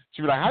out.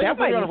 She'll be like, "How you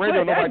put me on the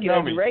radio? Nobody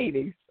tell me."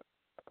 Ratings.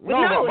 No,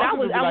 I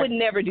would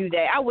never do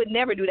that. I would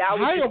never do that.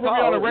 How you put me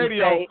on the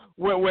radio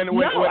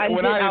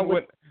when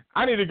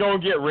I need to go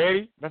and get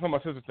ready? That's what my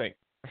sister thinks.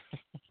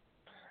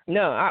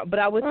 No, but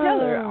I would tell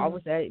her. I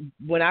would say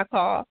when I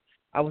call,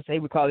 I would say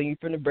we're calling you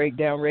from the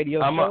Breakdown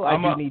Radio Show. I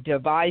do need to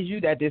advise you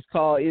that this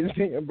call is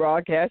being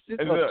broadcasted.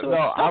 No.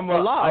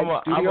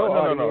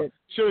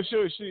 Sure.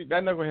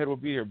 That knucklehead will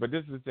be here. But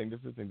this is the thing. This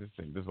is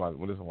what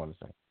I want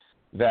to say.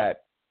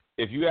 That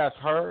if you ask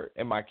her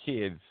and my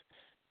kids,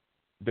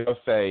 they'll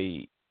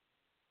say,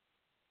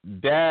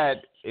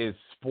 Dad is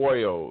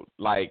spoiled.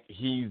 Like,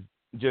 he's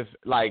just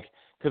like,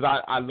 because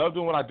I love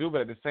doing what I do,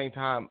 but at the same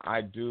time, I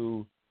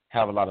do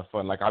have a lot of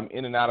fun. Like, I'm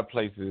in and out of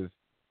places.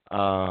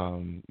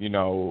 Like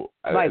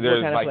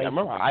there's like I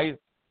remember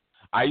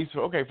I used to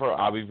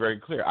I'll be very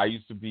clear. I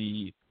used to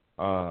be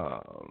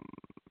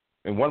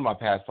in one of my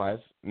past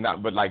lives,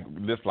 but like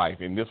this life,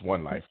 in this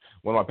one life,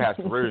 one of my past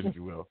careers, if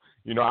you will.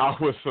 I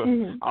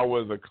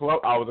was a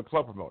club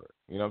promoter.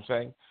 You know what I'm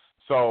saying?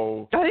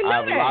 So I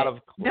have a lot of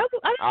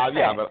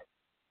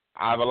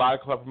I have a lot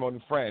of club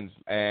promoting friends,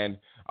 and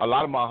a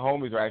lot of my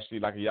homies are actually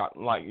like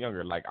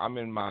younger. Like, I'm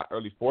in my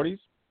early 40s.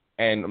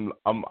 And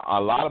a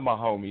lot of my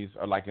homies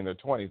are like in their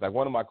 20s. Like,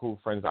 one of my cool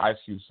friends is Ice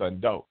Cube's son,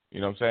 Doe. You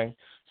know what I'm saying?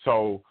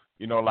 So,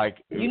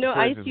 like,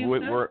 Ice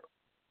Cube?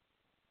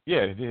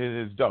 Yeah,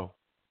 his Doe.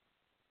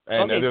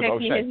 And text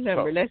me his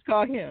number. Let's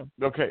call him.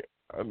 Okay,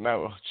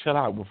 now chill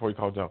out before you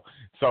call Doe.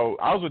 So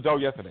I was with Doe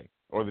yesterday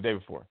or the day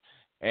before,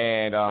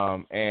 and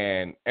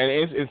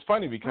it's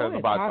funny because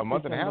about a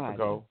month and a half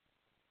ago,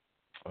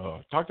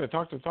 talk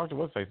to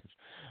what faces?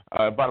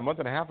 About a month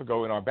and a half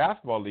ago in our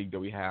basketball league that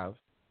we have.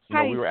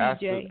 We were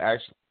asked to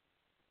actually.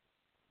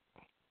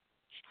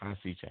 Hi,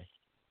 CJ.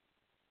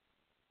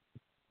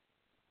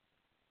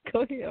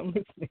 Go ahead, I'm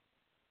listening.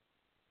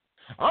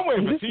 I'm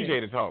waiting for CJ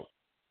to talk.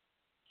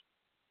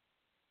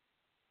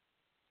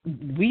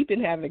 We've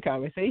been having a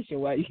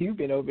conversation while you've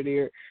been over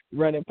there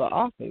running for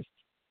office.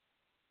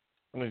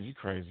 You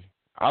crazy.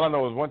 All I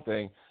know is one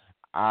thing.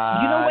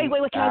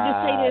 Wait. Can I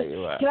just say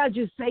this? Can I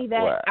just say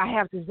that? What? I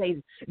have to say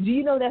this. Do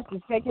you know that's the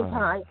second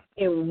time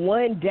in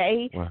one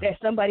day that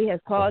somebody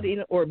has called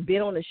in or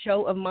been on a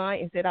show of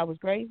mine and said I was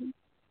crazy?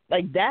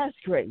 Like, that's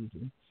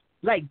crazy.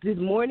 Like, this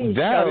morning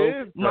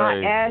show,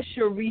 my Ash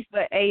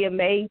Sharifa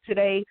AMA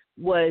today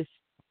was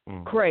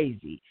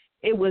crazy.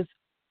 It was,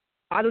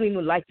 I don't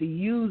even like to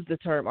use the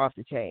term off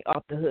the chain,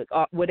 off the hook,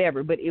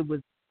 whatever, but it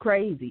was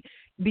crazy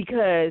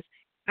because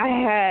I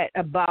had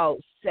about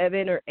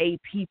 7 or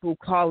 8 people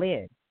call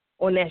in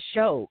on that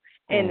show.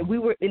 And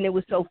it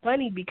was so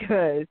funny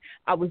because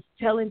I was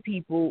telling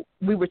people,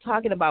 we were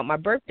talking about my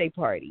birthday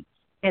party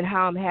and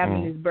how I'm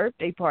having this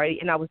birthday party.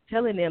 And I was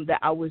telling them that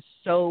I was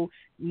so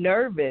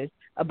nervous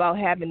about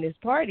having this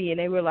party. And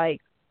they were like,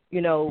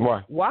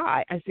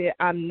 why? I said,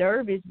 I'm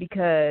nervous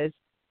because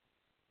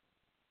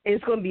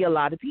it's going to be a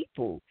lot of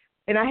people.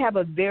 And I have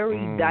a very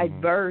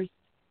diverse,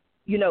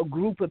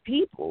 group of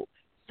people.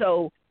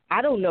 So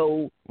I don't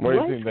know what's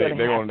going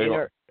to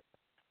happen.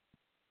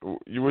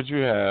 What you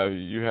have?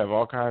 You have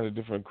all kinds of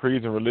different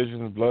creeds and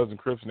religions, Bloods and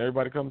Crips, and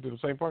everybody coming to the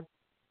same party.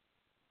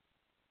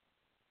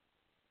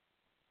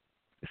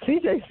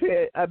 CJ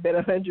said, "I bet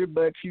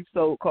 $100 you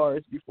sold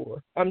cars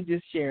before." I'm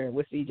just sharing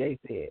what CJ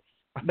said,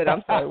 but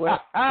I'm sorry.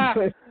 What?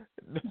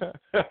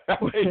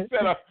 He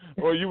said,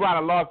 "Well, you might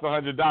have lost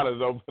 $100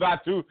 though."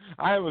 But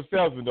I am a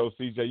salesman though,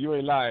 CJ. You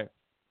ain't lying.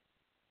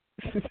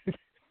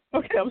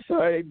 Okay, I'm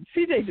sorry.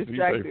 CJ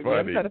distracted me.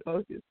 I'm trying to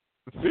focus.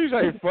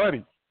 CJ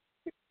funny.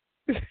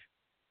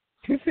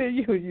 You said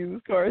you a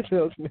used car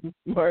salesman,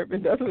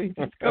 Marvin. That's what he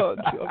just called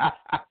you.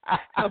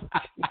 He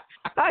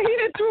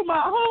done threw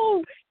my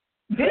whole.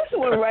 This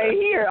one right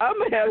here, I'm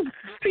going to have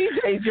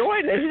CJ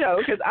join the show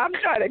because I'm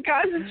trying to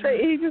concentrate.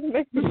 He just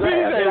makes me laugh.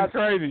 CJ's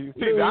crazy.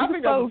 I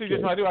think that's what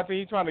CJ's trying to do. I think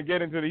he's trying to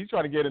get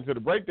into the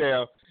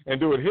breakdown and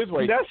do it his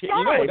way. That's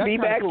fine. Be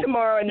back cool.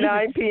 Tomorrow at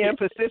 9 p.m.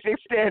 Pacific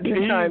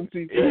Standard Time,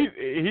 CJ.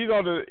 He's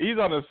on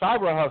the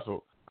cyber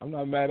hustle. I'm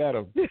not mad at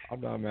him.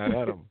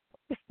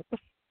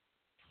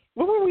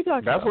 What were we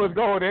talking about? That's where it's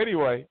going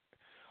anyway.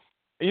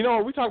 You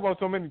know, we talk about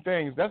so many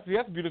things. That's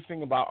the beautiful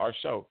thing about our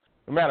show.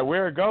 No matter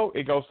where it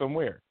goes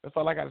somewhere. That's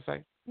all I got to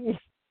say.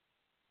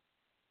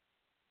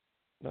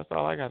 That's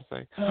all I got to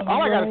say.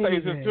 All I got to say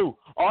is this, too.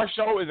 Our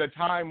show is a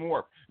time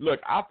warp.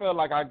 Look, I felt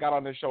like I got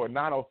on this show at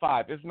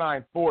 9:05. It's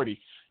 9:40.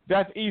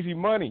 That's easy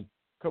money.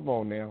 Come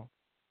on now.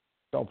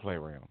 Don't play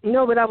around.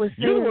 No, but I was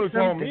saying you the one who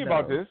told me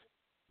about this.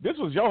 This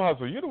was your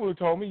hustle. You the one who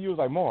told me. You was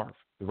like, Marv,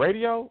 the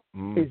radio?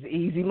 It's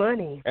easy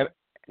money.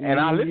 And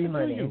I listened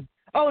to you.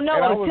 Oh, no,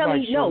 I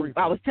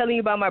was telling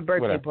you about my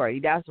birthday party.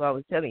 That's what I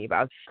was telling you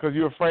about. Because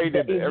you're afraid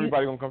that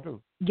everybody going to come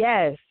through.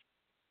 Yes.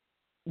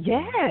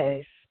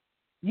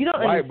 You don't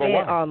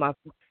understand all my...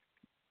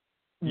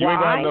 You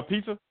ain't going to have enough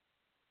pizza?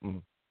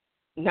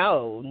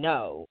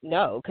 No,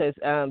 because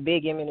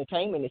Big M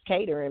Entertainment is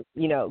catering,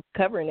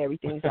 covering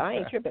everything, so I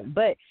ain't tripping.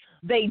 But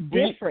they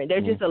different.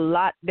 They're just a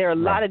lot. There are a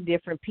lot of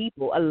different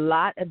people, And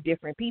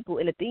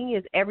the thing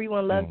is,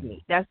 everyone loves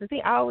me. That's the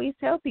thing. I always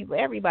tell people,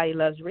 everybody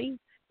loves Reese.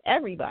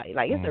 Everybody.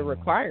 Like, it's a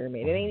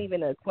requirement. It ain't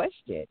even a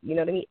question. You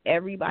know what I mean?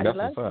 Everybody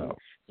loves me.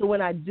 So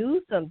when I do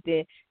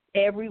something,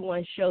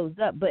 everyone shows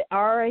up. But I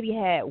already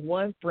had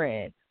one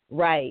friend,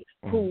 right,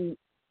 who,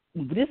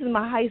 this is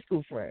my high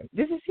school friend.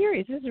 This is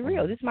serious. This is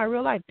real. This is my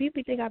real life.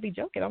 People think I be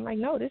joking. I'm like,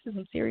 no, this is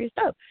some serious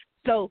stuff.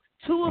 So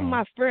two of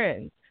my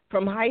friends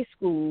from high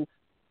school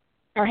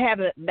had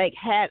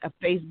a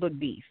Facebook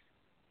beef,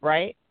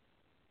 right?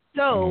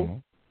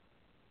 So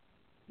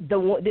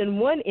then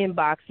one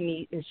inboxed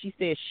me and she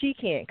said she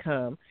can't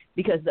come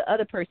because the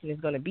other person is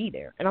going to be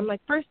there. And I'm like,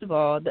 first of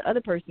all, the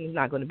other person is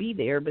not going to be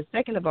there. But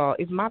second of all,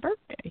 it's my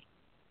birthday.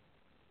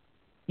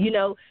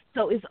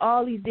 So it's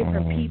all these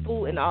different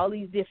people and all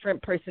these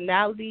different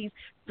personalities.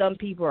 Some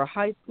people are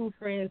high school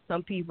friends.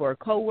 Some people are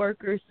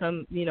coworkers.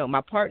 Some,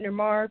 my partner,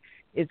 Marv,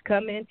 is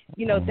coming,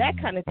 that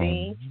kind of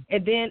thing.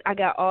 And then I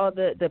got all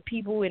the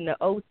people in the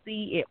OC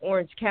in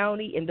Orange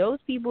County, and those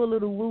people a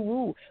little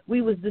woo-woo.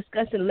 We was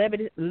discussing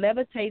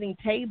levitating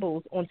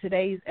tables on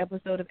today's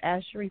episode of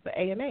Ask Sharifa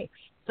AMA.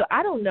 So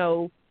I don't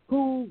know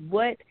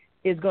what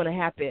is going to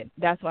happen.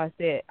 That's why I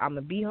said I'm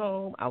going to be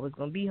home. I was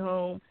going to be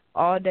home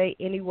all day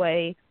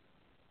anyway.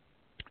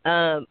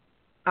 I'm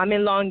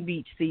in Long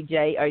Beach,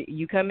 CJ. Are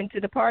you coming to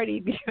the party?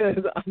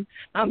 Because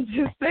I'm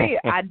just saying,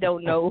 I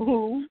don't know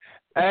who.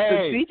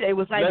 Hey, CJ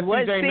was like, what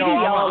CJ city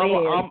y'all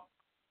in?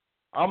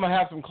 I'm going to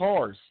have some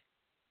cars.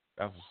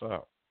 That's what's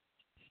up.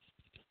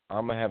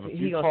 I'm going to have a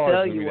few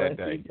cars with me that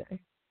day. CJ.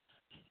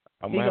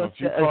 I'm going to have a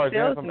few cars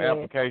and some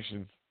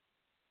applications.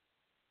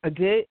 A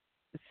good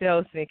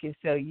salesman can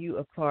sell you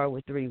a car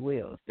with 3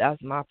 wheels.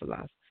 That's my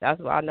philosophy. That's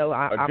what I know.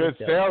 A good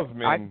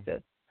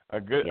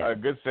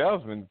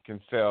salesman can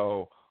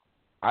sell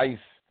ice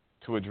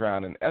to a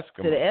drowning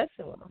Eskimo. To the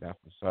Eskimo. That's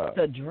what's up.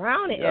 To a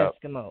drowning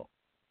Eskimo.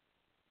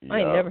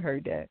 I ain't never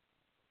heard that.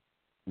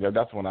 Yeah,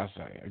 that's what I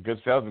say. A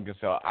good salesman can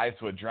sell ice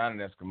to a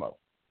drowning Eskimo.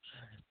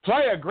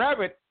 Player,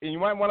 grab it, and you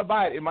might want to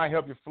buy it. It might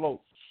help you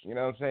float. You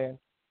know what I'm saying?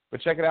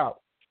 But check it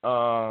out.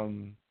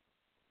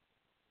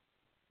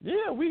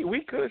 Yeah,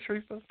 we could,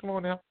 Sharifa. Come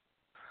on now.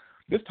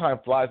 This time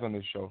flies on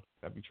this show.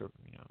 That'd be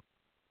tripping me out.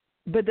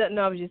 But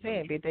I was just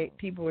saying,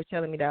 people were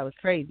telling me that I was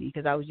crazy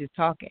because I was just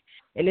talking.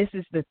 And this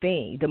is the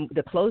thing.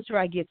 The closer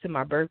I get to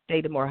my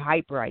birthday, the more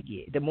hyper I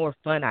get, the more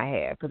fun I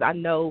have. Because I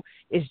know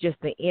it's just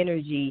the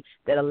energy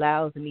that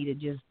allows me to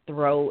just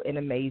throw an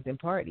amazing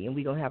party. And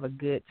we're going to have a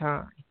good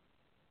time.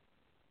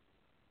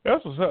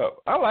 That's what's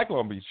up. I like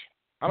Long Beach.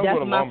 I don't go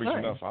to Long Beach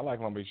enough. I like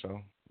Long Beach,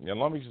 though. Yeah,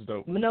 Long Beach is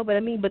dope. No, but I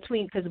mean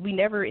because we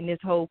never in this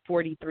whole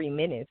 43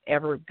 minutes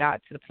ever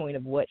got to the point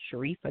of what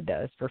Sharifa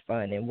does for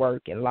fun and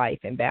work and life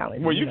and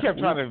balance. Well, you kept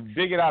trying to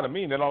dig it out of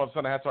me, and then all of a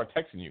sudden I had to start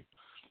texting you.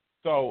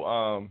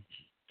 So,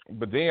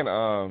 but then.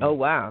 Oh,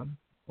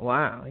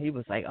 wow. He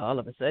was like, all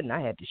of a sudden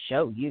I had to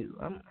show you.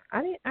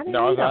 I didn't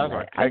know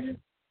that.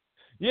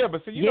 Yeah,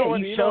 but see, you know what?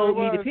 You showed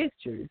me the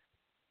pictures.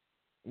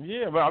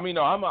 Yeah, but I mean,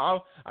 no, I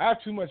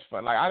have too much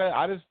fun. Like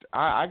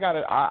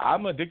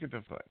I'm addicted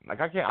to fun.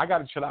 Like I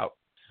gotta chill out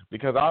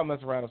because I'll mess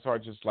around and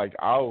start just like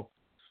I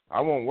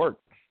won't work.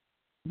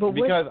 But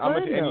because what's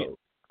fun, though?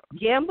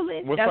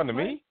 Gambling? What's fun to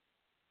me?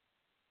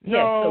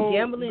 Yeah, no, so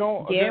gambling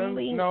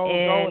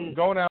and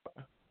going out.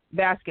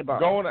 Basketball.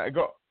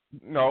 Basketball.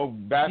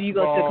 Do you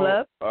go to the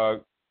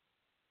club?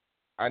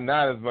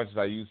 Not as much as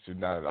I used to.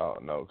 Not at all.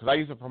 No, because I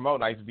used to promote.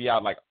 And I used to be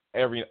out like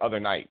every other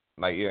night.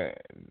 Like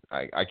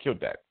I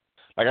killed that.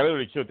 Like I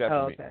literally killed that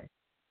for me. Okay.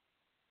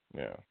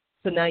 Yeah.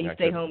 So now you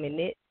stay home and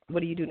knit. What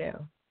do you do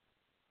now?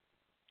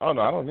 Oh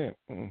no, I don't knit.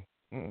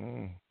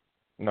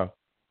 No,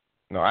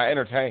 I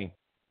entertain.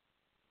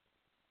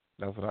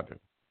 That's what I do.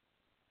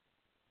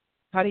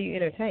 How do you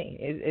entertain?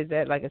 Is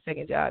that like a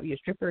second job? You a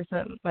stripper or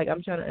something? Like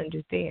I'm trying to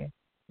understand.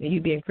 Are you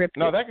being cryptic?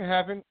 No, that can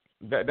happen.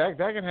 That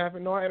can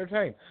happen. No, I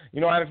entertain. I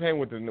entertain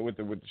with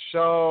the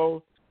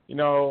show.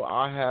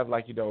 I have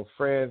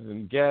friends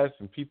and guests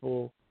and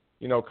people,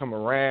 come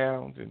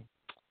around and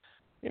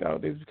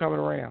they're just coming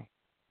around.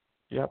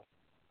 Yep.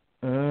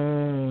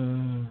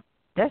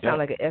 That sounds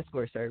like an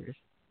escort service.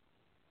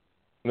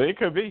 It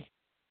could be.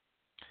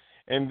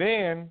 And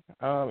then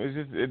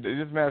it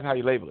just matters how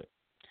you label it.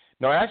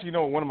 No, actually,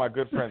 one of my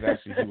good friends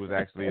he was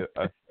actually a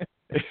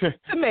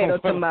tomato.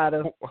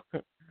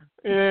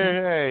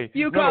 Hey.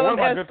 You call them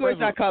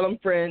escorts, I call them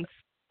friends.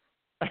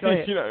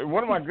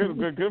 One of my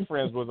good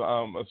friends was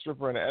a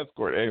stripper and an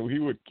escort, and he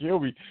would kill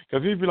me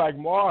because he'd be like,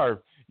 Marv,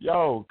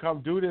 yo,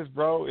 come do this,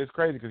 bro. It's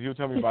crazy because he would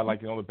tell me about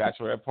the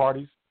bachelorette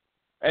parties.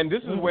 And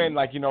this is when,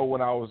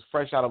 when I was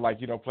fresh out of,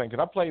 playing, because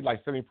I played,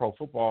 semi-pro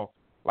football,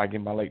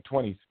 in my late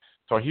 20s.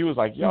 So he was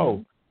like,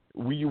 yo,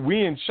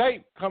 we in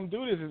shape. Come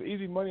do this. It's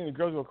easy money, and the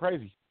girls go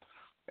crazy.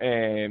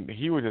 And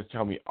he would just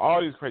tell me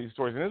all these crazy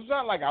stories. And it's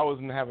not like I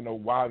wasn't having no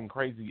wild and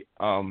crazy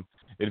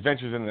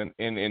adventures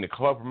in the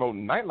club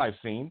promoting nightlife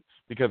scene,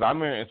 because I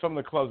mean, in some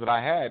of the clubs that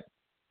I had,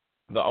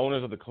 the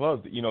owners of the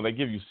clubs, they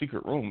give you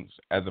secret rooms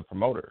as a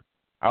promoter.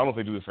 I don't know if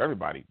they do this for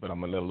everybody, but I'm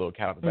going to let a little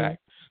cat out the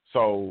back.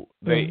 So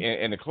they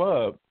in the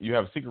club, you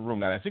have a secret room.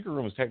 Now, that secret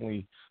room is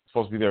technically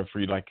supposed to be there for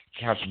you,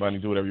 count your money,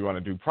 do whatever you want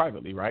to do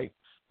privately, right?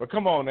 But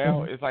come on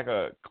now, it's like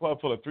a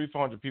club full of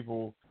 300-400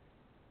 people.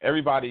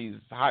 Everybody's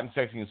hot and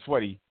sexy and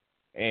sweaty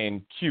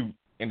and cute,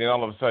 and then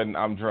all of a sudden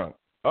I'm drunk.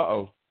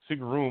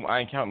 Secret room,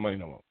 I ain't counting money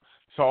no more.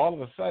 So all of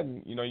a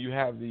sudden, you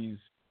have these,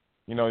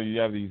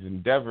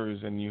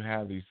 endeavors and you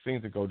have these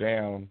things that go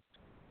down,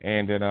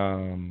 and then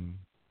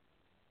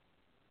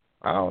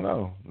I don't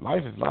know.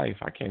 Life is life.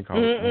 I can't call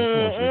it.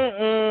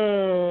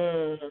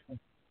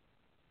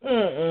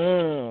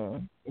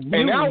 And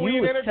now we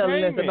in entertainment.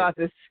 Telling us about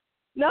this.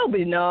 No,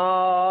 but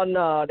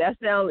no. That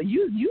sounds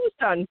you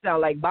starting to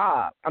sound like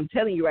Bob. I'm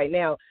telling you right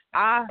now.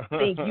 I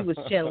think you was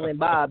channeling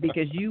Bob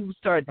because you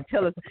started to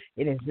tell us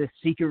it is the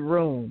secret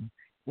room.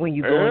 When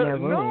you go in that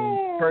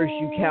room, first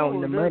you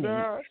counting the money,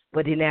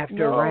 but then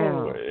after a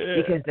round,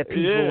 because the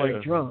people are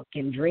drunk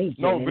and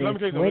drinking and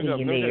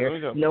sweating in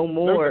there, no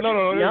more.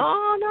 No.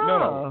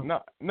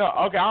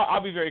 Okay,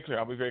 I'll be very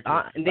clear.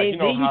 Then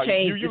you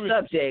change the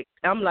subject.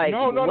 I'm like,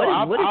 what is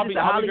this,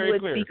 the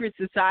Hollywood secret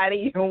society?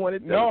 You don't want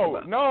to talk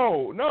about?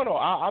 No.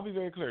 I'll be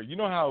very clear. You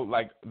know how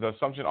the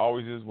assumption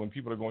always is when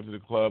people are going to the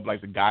club,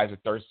 the guys are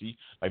thirsty,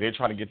 they're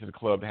trying to get to the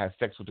club to have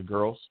sex with the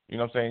girls. You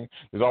know what I'm saying?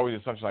 There's always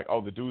an assumption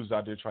the dudes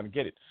out there trying to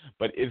get it.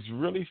 But it's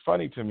really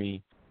funny to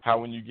me how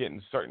when you get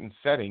in certain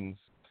settings,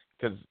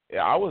 because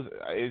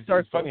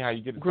it's funny how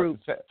you get in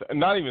groups,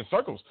 not even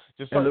circles,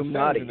 just certain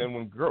settings, and then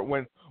when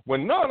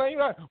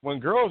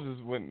girls is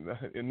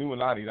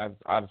Illuminati,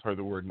 I just heard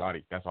the word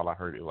naughty. That's all I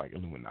heard. It was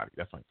Illuminati.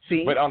 That's funny.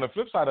 See? But on the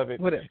flip side of it,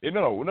 when it's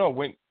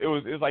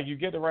like you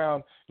get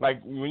around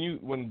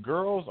when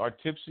girls are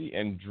tipsy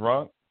and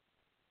drunk.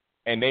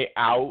 And they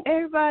out.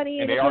 Everybody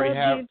in and they the already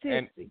club have,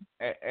 being tipsy.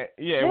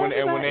 When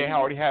they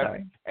already have,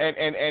 and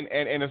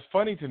it's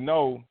funny to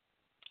know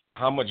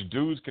how much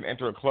dudes can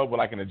enter a club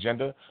with an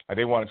agenda,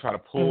 they want to try to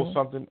pull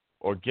something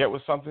or get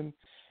with something,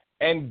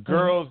 and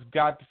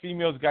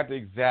females got the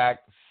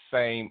exact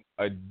same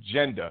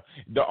agenda.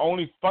 The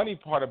only funny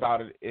part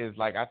about it is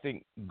I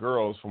think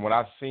girls, from what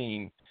I've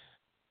seen,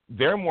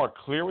 they're more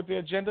clear with the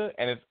agenda,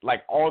 and it's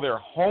all their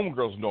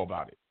homegirls know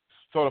about it.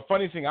 So the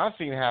funny thing I've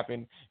seen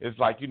happen is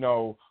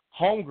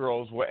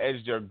homegirls will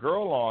edge their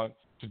girl on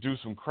to do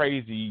some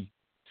crazy,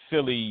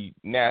 silly,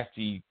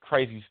 nasty,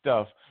 crazy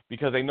stuff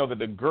because they know that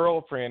the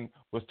girlfriend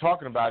was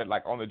talking about it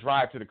on the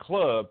drive to the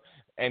club,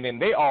 and then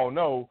they all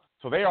know,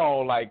 so they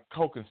all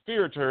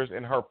co-conspirators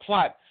in her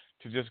plot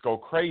to just go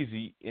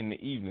crazy in the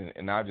evening.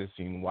 And I've just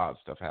seen wild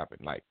stuff happen.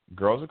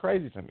 Girls are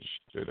crazy to me.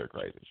 They're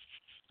crazy.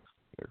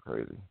 They're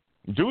crazy.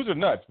 Dudes are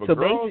nuts, but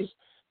girls,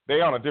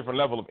 they on a different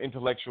level of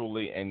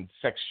intellectually and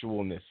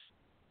sexualness.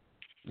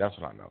 That's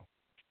what I know.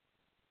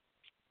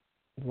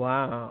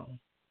 Wow.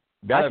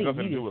 That I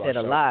think you just said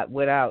a lot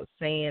without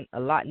saying a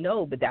lot.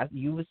 No, but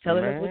you was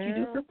telling us what you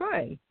do for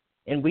fun,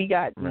 and we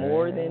got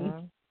more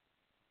than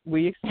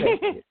we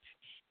expected.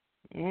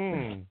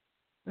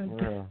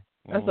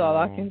 That's all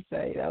I can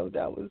say.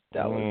 That was.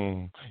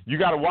 You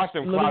got to watch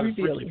them closet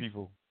freaky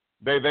people.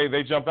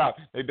 They jump out.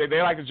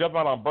 They like to jump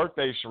out on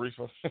birthdays,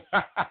 Sharifa.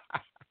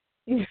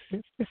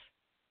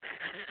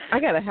 I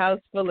got a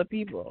house full of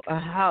people. A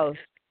house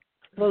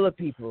full of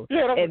people.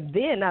 Yeah, and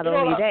then not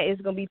only that,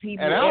 it's gonna be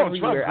people and I don't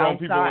everywhere trust grown outside.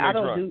 people when I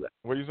don't drunk. do.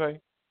 What do you say?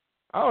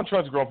 I don't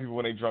trust grown people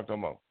when they drunk no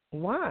more.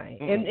 Why?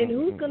 And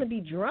who's gonna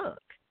be drunk?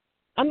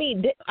 I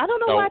mean, I don't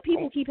know why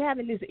people keep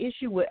having this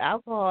issue with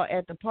alcohol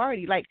at the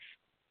party. Like,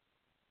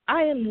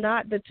 I am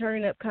not the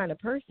turn up kind of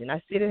person. I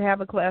sit and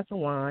have a glass of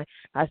wine.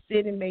 I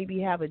sit and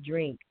maybe have a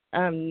drink.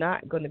 I'm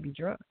not going to be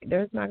drunk.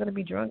 There's not going to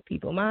be drunk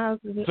people. My house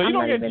is. So you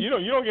don't get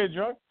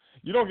drunk.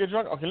 You don't get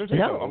drunk. Okay, let me tell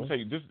you something. I'm gonna tell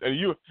you this.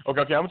 Okay.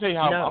 I'm gonna tell you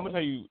how. I'm gonna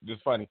tell you this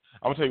funny.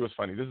 I'm gonna tell you what's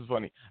funny. This is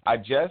funny. I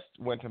just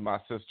went to my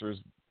sister's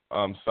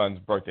son's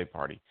birthday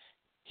party.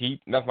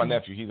 That's my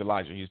nephew. He's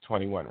Elijah. He's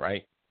 21,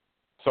 right?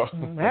 So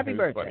happy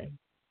birthday. Funny.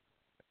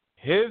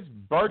 His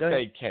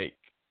birthday cake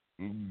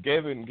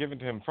given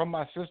to him from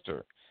my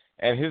sister,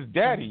 and his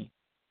daddy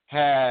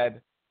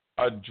had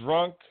a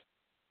drunk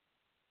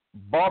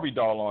Barbie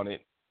doll on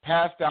it,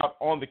 passed out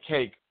on the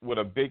cake with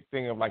a big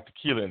thing of like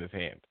tequila in his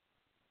hand.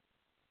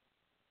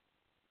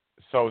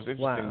 So it's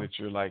interesting that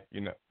you're like,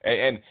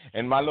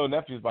 and my little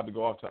nephew's about to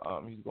go off to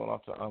he's going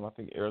off to I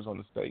think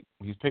Arizona State.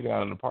 He's picking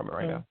out an apartment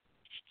right now.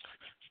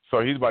 So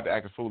he's about to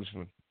act a foolish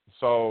one.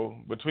 So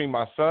between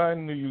my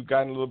son, who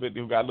got a little bit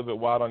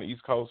wild on the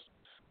East Coast,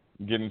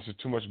 getting into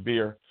too much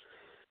beer,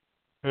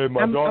 and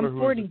my daughter I'm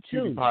who's 42. a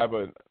cutie pie,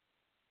 but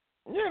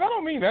that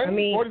don't mean that.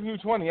 40's new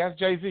 20. That's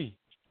Jay-Z.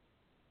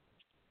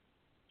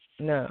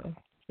 No,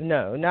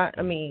 not.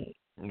 I mean,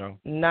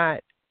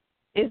 not.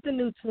 It's the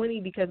new 20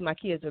 because my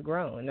kids are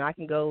grown and I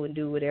can go and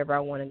do whatever I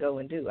want to go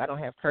and do. I don't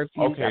have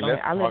curfews. Okay,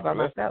 I live by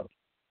myself.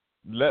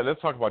 Let's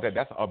talk about that.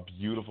 That's a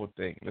beautiful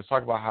thing. Let's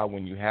talk about how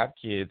when you have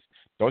kids,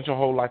 don't your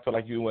whole life feel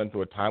like you went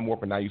through a time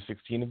warp and now you're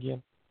 16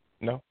 again?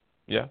 No?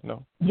 Yeah?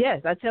 No?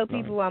 Yes, I tell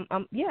people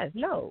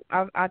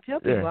I tell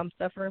people I'm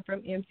suffering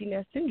from empty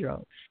nest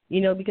syndrome,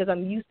 because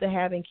I'm used to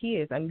having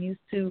kids. I'm used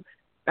to,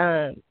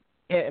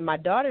 and my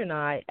daughter and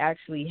I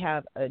actually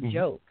have a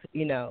joke,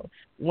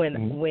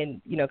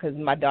 when because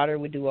my daughter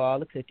would do all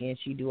the cooking,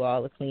 she'd do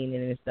all the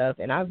cleaning and stuff,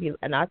 and I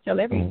tell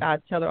I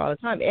tell her all the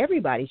time,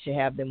 everybody should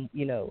have them,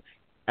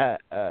 a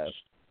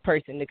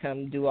person to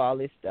come do all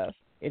this stuff,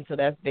 and so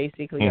that's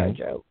basically our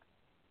joke.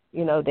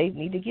 They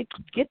need to get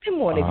them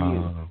one of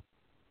you,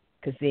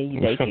 because then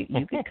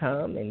you could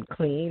come and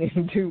clean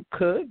and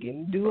cook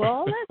and do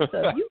all that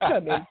stuff. You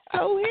come in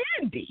so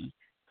handy,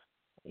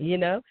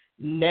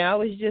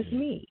 Now it's just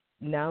me.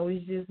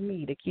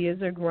 The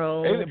kids are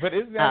grown. But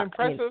isn't that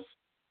impressive?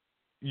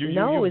 You've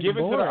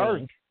given boring. to the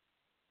earth.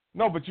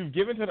 No, but you've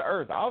given to the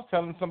earth. I was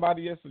telling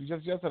somebody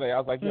just yesterday. I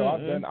was like,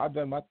 I've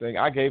done my thing.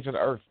 I gave to the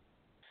earth.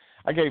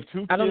 I gave 2 kids to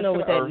the earth. I don't know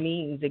what that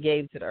means. I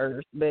gave to the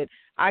earth, but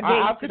I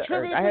gave to the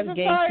earth. I have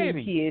gave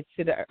 2 kids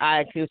to the.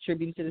 I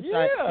contribute to the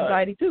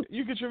society too.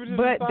 You contribute to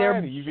the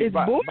society. It's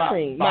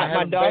boring.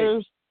 My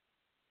daughters.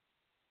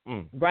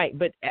 Right,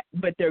 but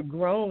they're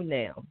grown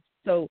now,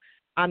 so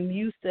I'm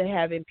used to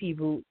having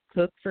people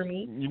cook for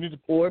me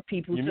or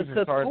people to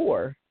cook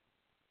for.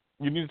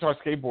 You need to start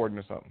skateboarding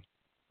or something.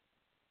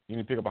 You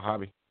need to pick up a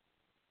hobby.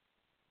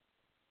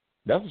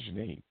 That's what you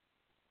need.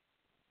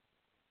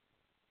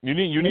 You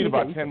need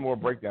about 10 more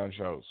breakdown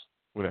shows.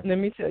 Let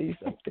me tell you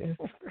something.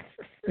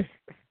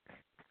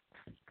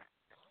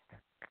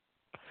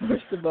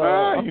 First of all,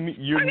 I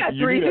got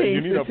 3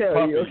 things to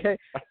tell you, okay?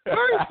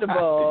 First of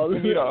all,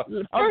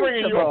 I'm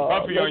bringing you a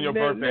puppy on your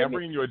birthday. I'm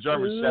bringing you a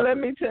German Shepherd. Let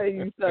me tell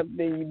you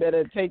something. You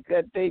better take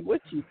that thing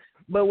with you.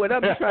 But what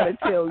I'm trying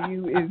to tell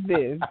you is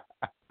this.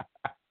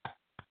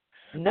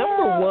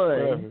 Number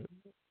one,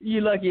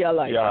 you lucky I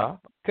like that.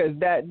 Because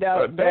that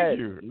thank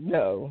you.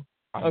 No.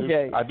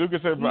 Okay. I do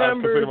consider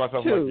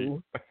myself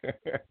lucky.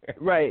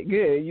 Right,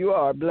 good. You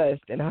are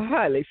blessed and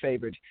highly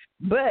favored.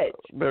 But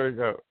there we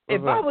go.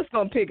 If I was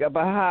going to pick up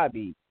a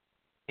hobby,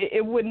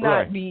 it would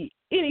not be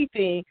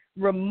anything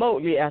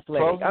remotely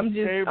athletic. I'm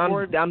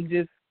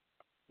just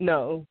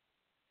no.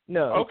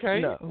 Okay.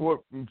 No.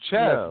 Well,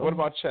 chess. No. What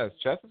about chess?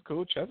 Chess is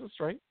cool. Chess is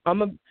straight.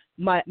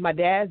 My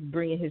dad's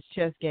bringing his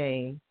chess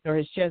game or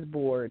his chess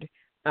board.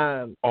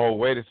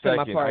 Wait a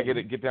second. I get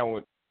to get down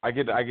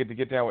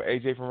with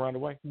AJ from around the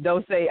way.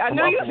 Don't say. I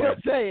know you're going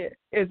to say it.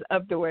 It's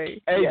up the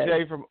way.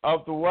 AJ from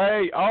up the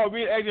way. Oh,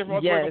 me and AJ from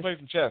up the way going to play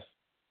some chess.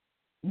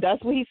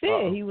 That's what he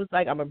said. He was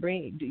like, "I'm gonna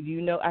bring. Do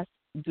you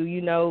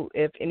know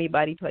if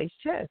anybody plays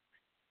chess?"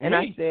 And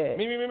I said,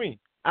 "Me."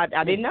 I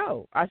didn't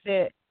know. I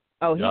said,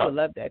 "Oh, he would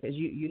love that because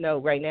you know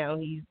right now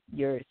he's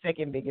your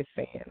second biggest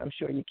fan. I'm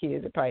sure your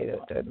kids are probably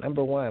the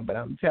number one, but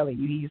I'm telling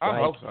you, he's I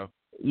hope so.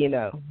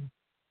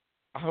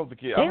 I hope the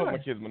kids. I hope my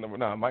kids are my number.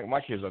 No,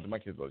 my kids love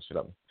the shit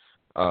up.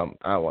 I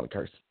don't want to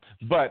curse,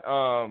 but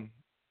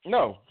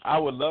no, I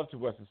would love to.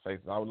 What's his face?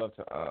 I would love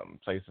to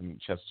play some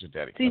chess with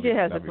your daddy. CJ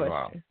has a question.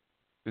 Wild.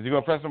 Is he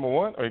gonna press number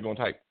 1 or he gonna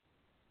type?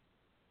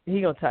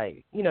 He gonna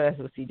type. That's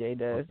what CJ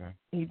does. Okay.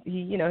 He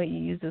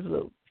uses his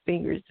little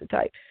fingers to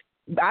type.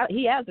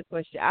 He has a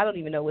question. I don't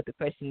even know what the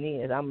question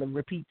is. I'm gonna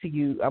repeat to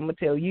you. I'm gonna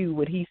tell you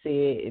what he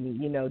said,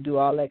 and do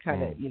all that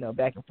kind of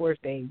back and forth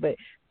thing. But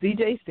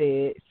CJ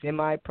said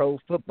semi-pro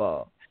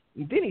football.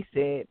 Then he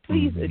said,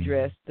 please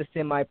address the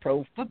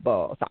semi-pro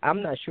football. So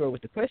I'm not sure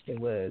what the question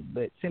was,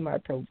 but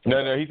semi-pro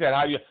football. No, he said,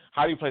 how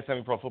do you play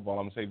semi-pro football?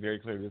 I'm going to say very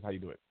clearly this is how you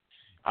do it.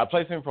 I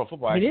play semi-pro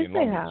football actually in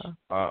Long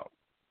Beach.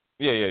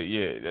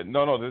 Yeah.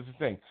 No, this is the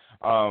thing.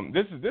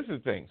 This is the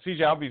thing.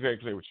 CJ, I'll be very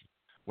clear with you.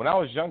 When I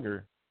was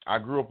younger, I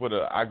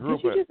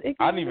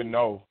didn't even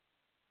know.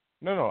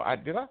 No, I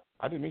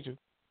didn't meet you.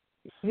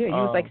 Yeah, you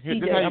was like,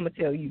 CJ, I'm going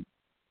to tell you.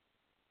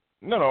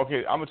 No,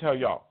 okay, I'm going to tell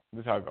y'all.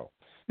 This is how it goes.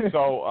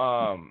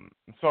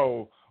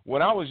 So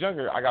when I was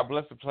younger, I got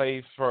blessed to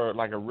play for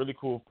like a really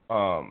cool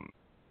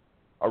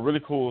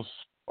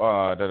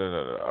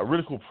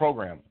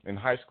program in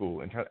high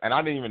school, and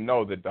I didn't even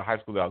know that the high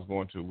school that I was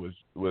going to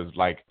was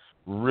like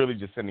really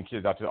just sending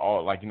kids out to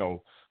all like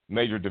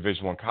major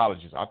Division I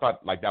colleges. I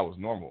thought like that was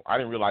normal. I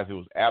didn't realize it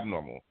was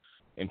abnormal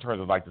in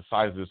terms of like the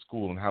size of the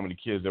school and how many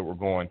kids that were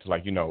going to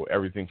like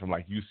everything from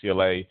like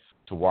UCLA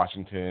to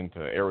Washington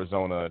to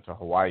Arizona to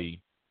Hawaii.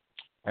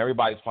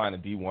 Everybody's flying to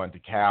D1 to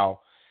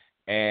Cal,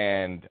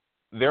 and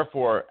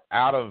therefore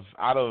out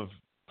of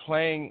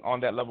playing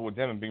on that level with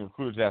them and being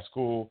recruited to that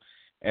school,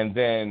 and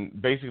then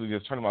basically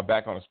just turning my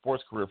back on a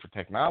sports career for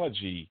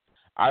technology,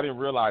 I didn't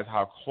realize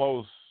how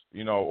close,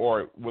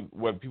 or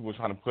what people were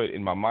trying to put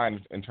in my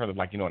mind in terms of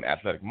like an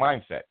athletic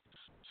mindset.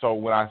 So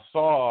when I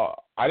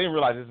didn't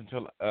realize this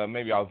until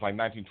maybe I was like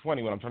 19,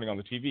 20 when I'm turning on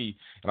the TV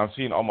and I'm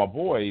seeing all my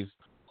boys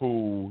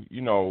who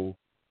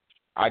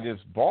I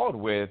just balled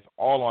with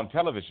all on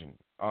television.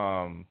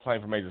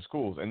 Playing for major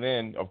schools. And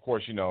then, of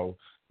course,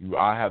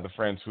 I have the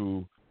friends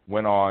who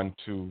went on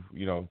to,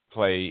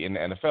 play in the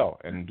NFL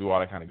and do all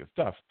that kind of good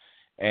stuff.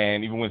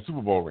 And even win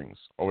Super Bowl rings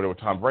over there with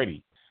Tom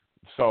Brady.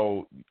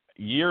 So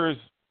years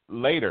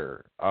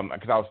later,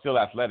 because I was still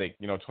athletic,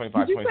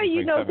 25, Did you say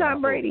you know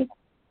Tom Brady?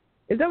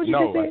 Is that what you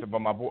just said? No, I said,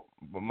 but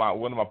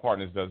one of my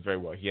partners does very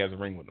well. He has a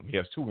ring with him. He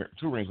has two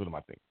rings with him,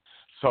 I think.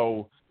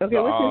 So okay,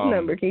 what's his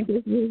number? Can you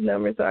give me his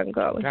number so I can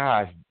call him?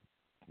 Gosh.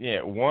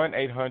 Yeah,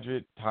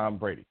 1-800-TOM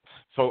Brady.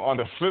 So on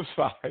the flip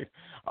side,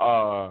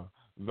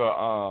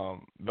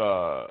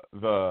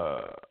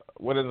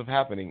 what ends up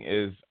happening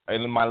is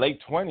in my late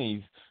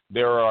 20s,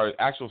 there are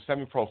actual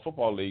semi-pro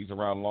football leagues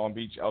around Long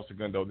Beach, El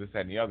Segundo, this,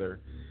 that, and the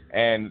other,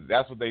 and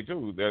that's what they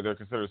do. They're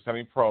considered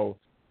semi-pro,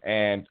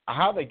 and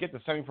how they get the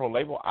semi-pro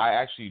label, I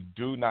actually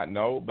do not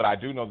know, but I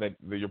do know that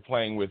you're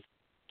playing with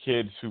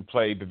kids who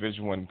play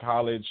Division I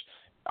college.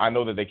 I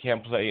know that they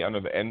can't play under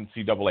the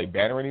NCAA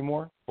banner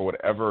anymore for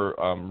whatever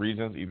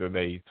reasons. Either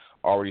they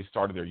already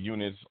started their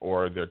units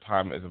or their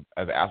time as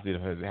an athlete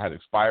has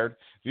expired.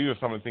 These are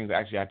some of the things I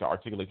actually had to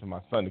articulate to my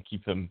son to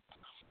keep him,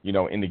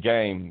 in the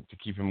game, to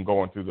keep him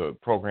going through the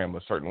program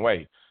a certain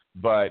way.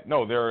 But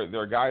no, there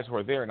are guys who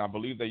are there, and I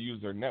believe they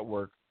use their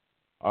network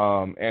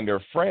and their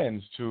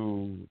friends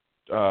to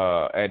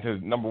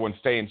number one,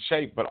 stay in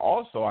shape, but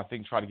also I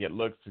think try to get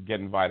looks, to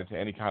get invited to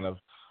any kind of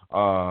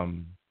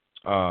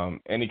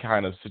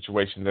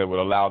situation that would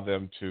allow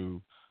them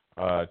to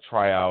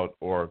try out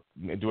or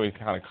do any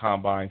kind of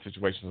combine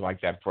situations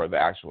like that for the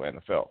actual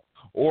NFL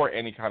or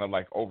any kind of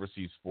like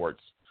overseas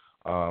sports,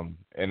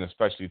 and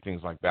especially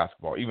things like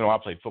basketball. Even though I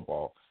played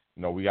football,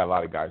 we got a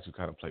lot of guys who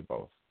kind of play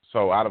both.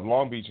 So out of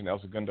Long Beach and El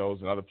Segundos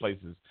and other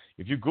places,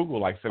 if you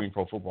Google like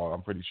semi-pro football,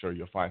 I'm pretty sure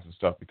you'll find some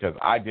stuff because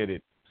I did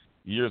it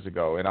years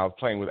ago, and I was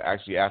playing with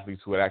actually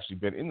athletes who had actually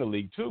been in the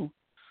league too.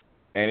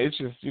 And it's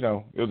just, it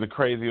was a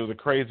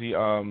crazy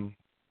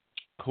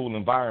cool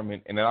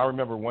environment. And then I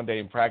remember one day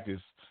in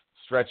practice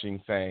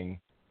stretching saying,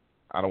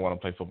 I don't want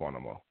to play football no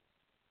more.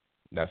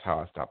 That's how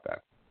I stopped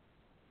that.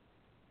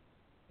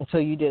 So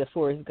you did a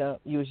Forrest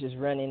Gump. You was just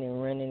running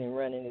and running and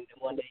running, and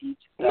one day you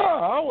just stopped.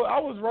 No, I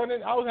was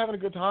running. I was having a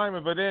good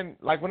time. But then,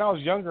 like, when I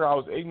was younger, I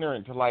was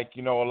ignorant to, like,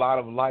 a lot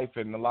of life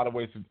and a lot of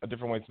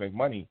different ways to make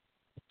money.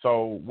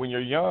 So when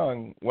you're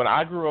young, when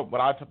I grew up,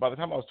 by the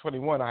time I was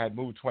 21, I had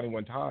moved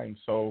 21 times.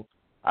 So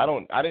I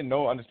didn't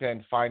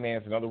understand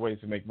finance and other ways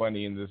to make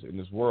money in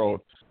this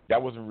world.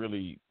 That wasn't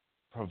really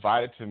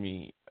provided to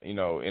me, in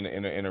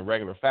a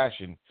regular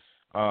fashion.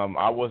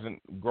 I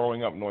wasn't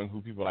growing up knowing who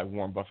people like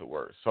Warren Buffett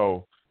were.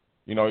 So,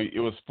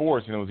 it was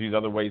sports, and it was these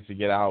other ways to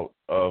get out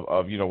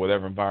of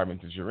whatever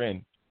environment that you're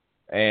in.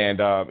 And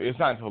it's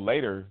not until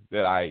later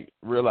that I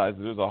realized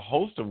that there's a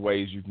host of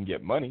ways you can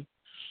get money.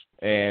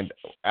 And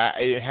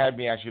it had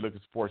me actually look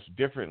at sports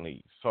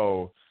differently.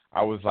 So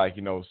I was like,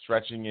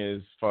 stretching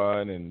is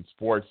fun and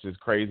sports is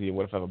crazy. And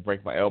what if I ever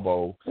break my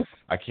elbow?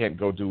 I can't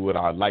go do what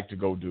I'd like to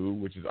go do,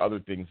 which is other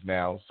things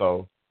now.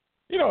 So,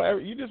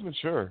 you just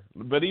mature.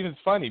 But even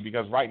it's funny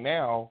because right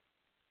now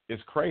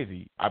it's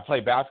crazy. I play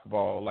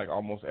basketball like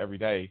almost every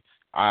day.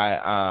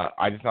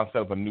 I just now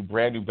set up a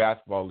brand new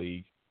basketball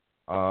league,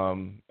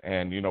 and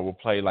we'll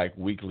play like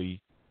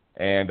weekly.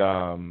 And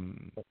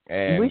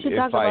we should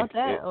talk about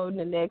that on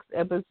the next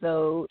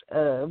episode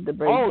of the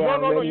Breakdown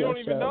Radio Show. No, you don't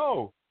even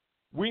know.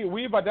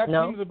 We about that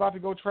team is about to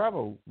go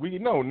travel. Yes.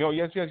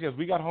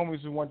 We got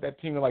homies who want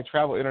that team to like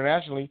travel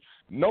internationally.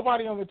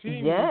 Nobody on the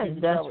team. Yes,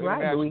 that's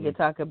right. But we can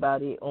talk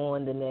about it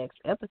on the next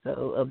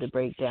episode of the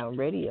Breakdown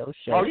Radio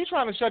Show. Are you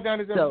trying to shut down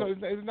this episode?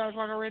 Is it 9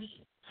 o'clock already?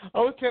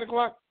 Oh, it's 10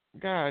 o'clock.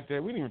 God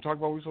damn, we didn't even talk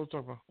about what we were supposed to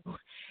talk about.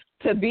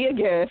 To be a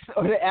guest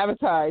or to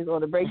advertise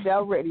on the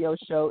Breakdown Radio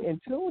Show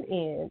and tune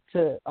in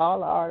to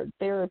all our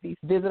therapies,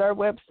 visit our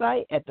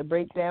website at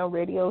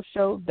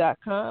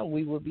thebreakdownradioshow.com.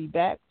 We will be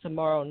back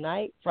tomorrow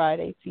night,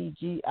 Friday,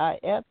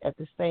 TGIF, at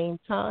the same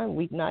time,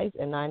 weeknights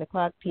at 9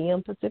 o'clock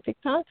p.m. Pacific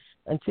time.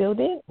 Until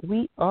then,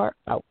 we are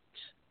out.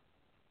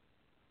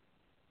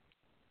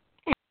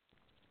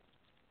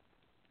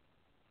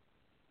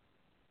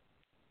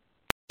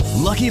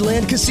 Lucky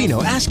Land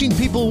Casino, asking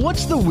people,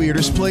 what's the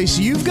weirdest place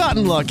you've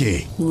gotten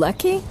lucky?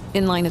 Lucky?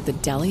 In line at the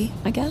deli,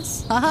 I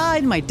guess? Aha,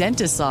 in my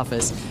dentist's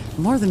office.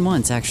 More than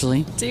once,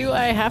 actually. Do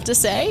I have to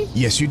say?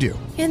 Yes, you do.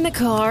 In the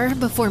car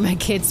before my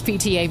kids'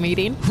 PTA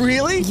meeting.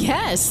 Really?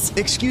 Yes.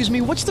 Excuse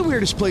me, what's the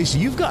weirdest place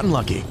you've gotten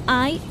lucky?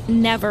 I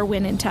never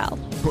win and tell.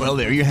 Well,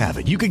 there you have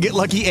it. You can get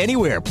lucky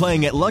anywhere,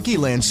 playing at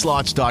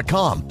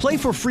LuckyLandSlots.com. Play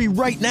for free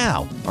right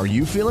now. Are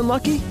you feeling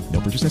lucky?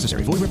 No purchase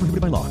necessary. Void where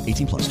prohibited by law.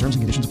 18+. Terms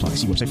and conditions apply.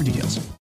 See website for details.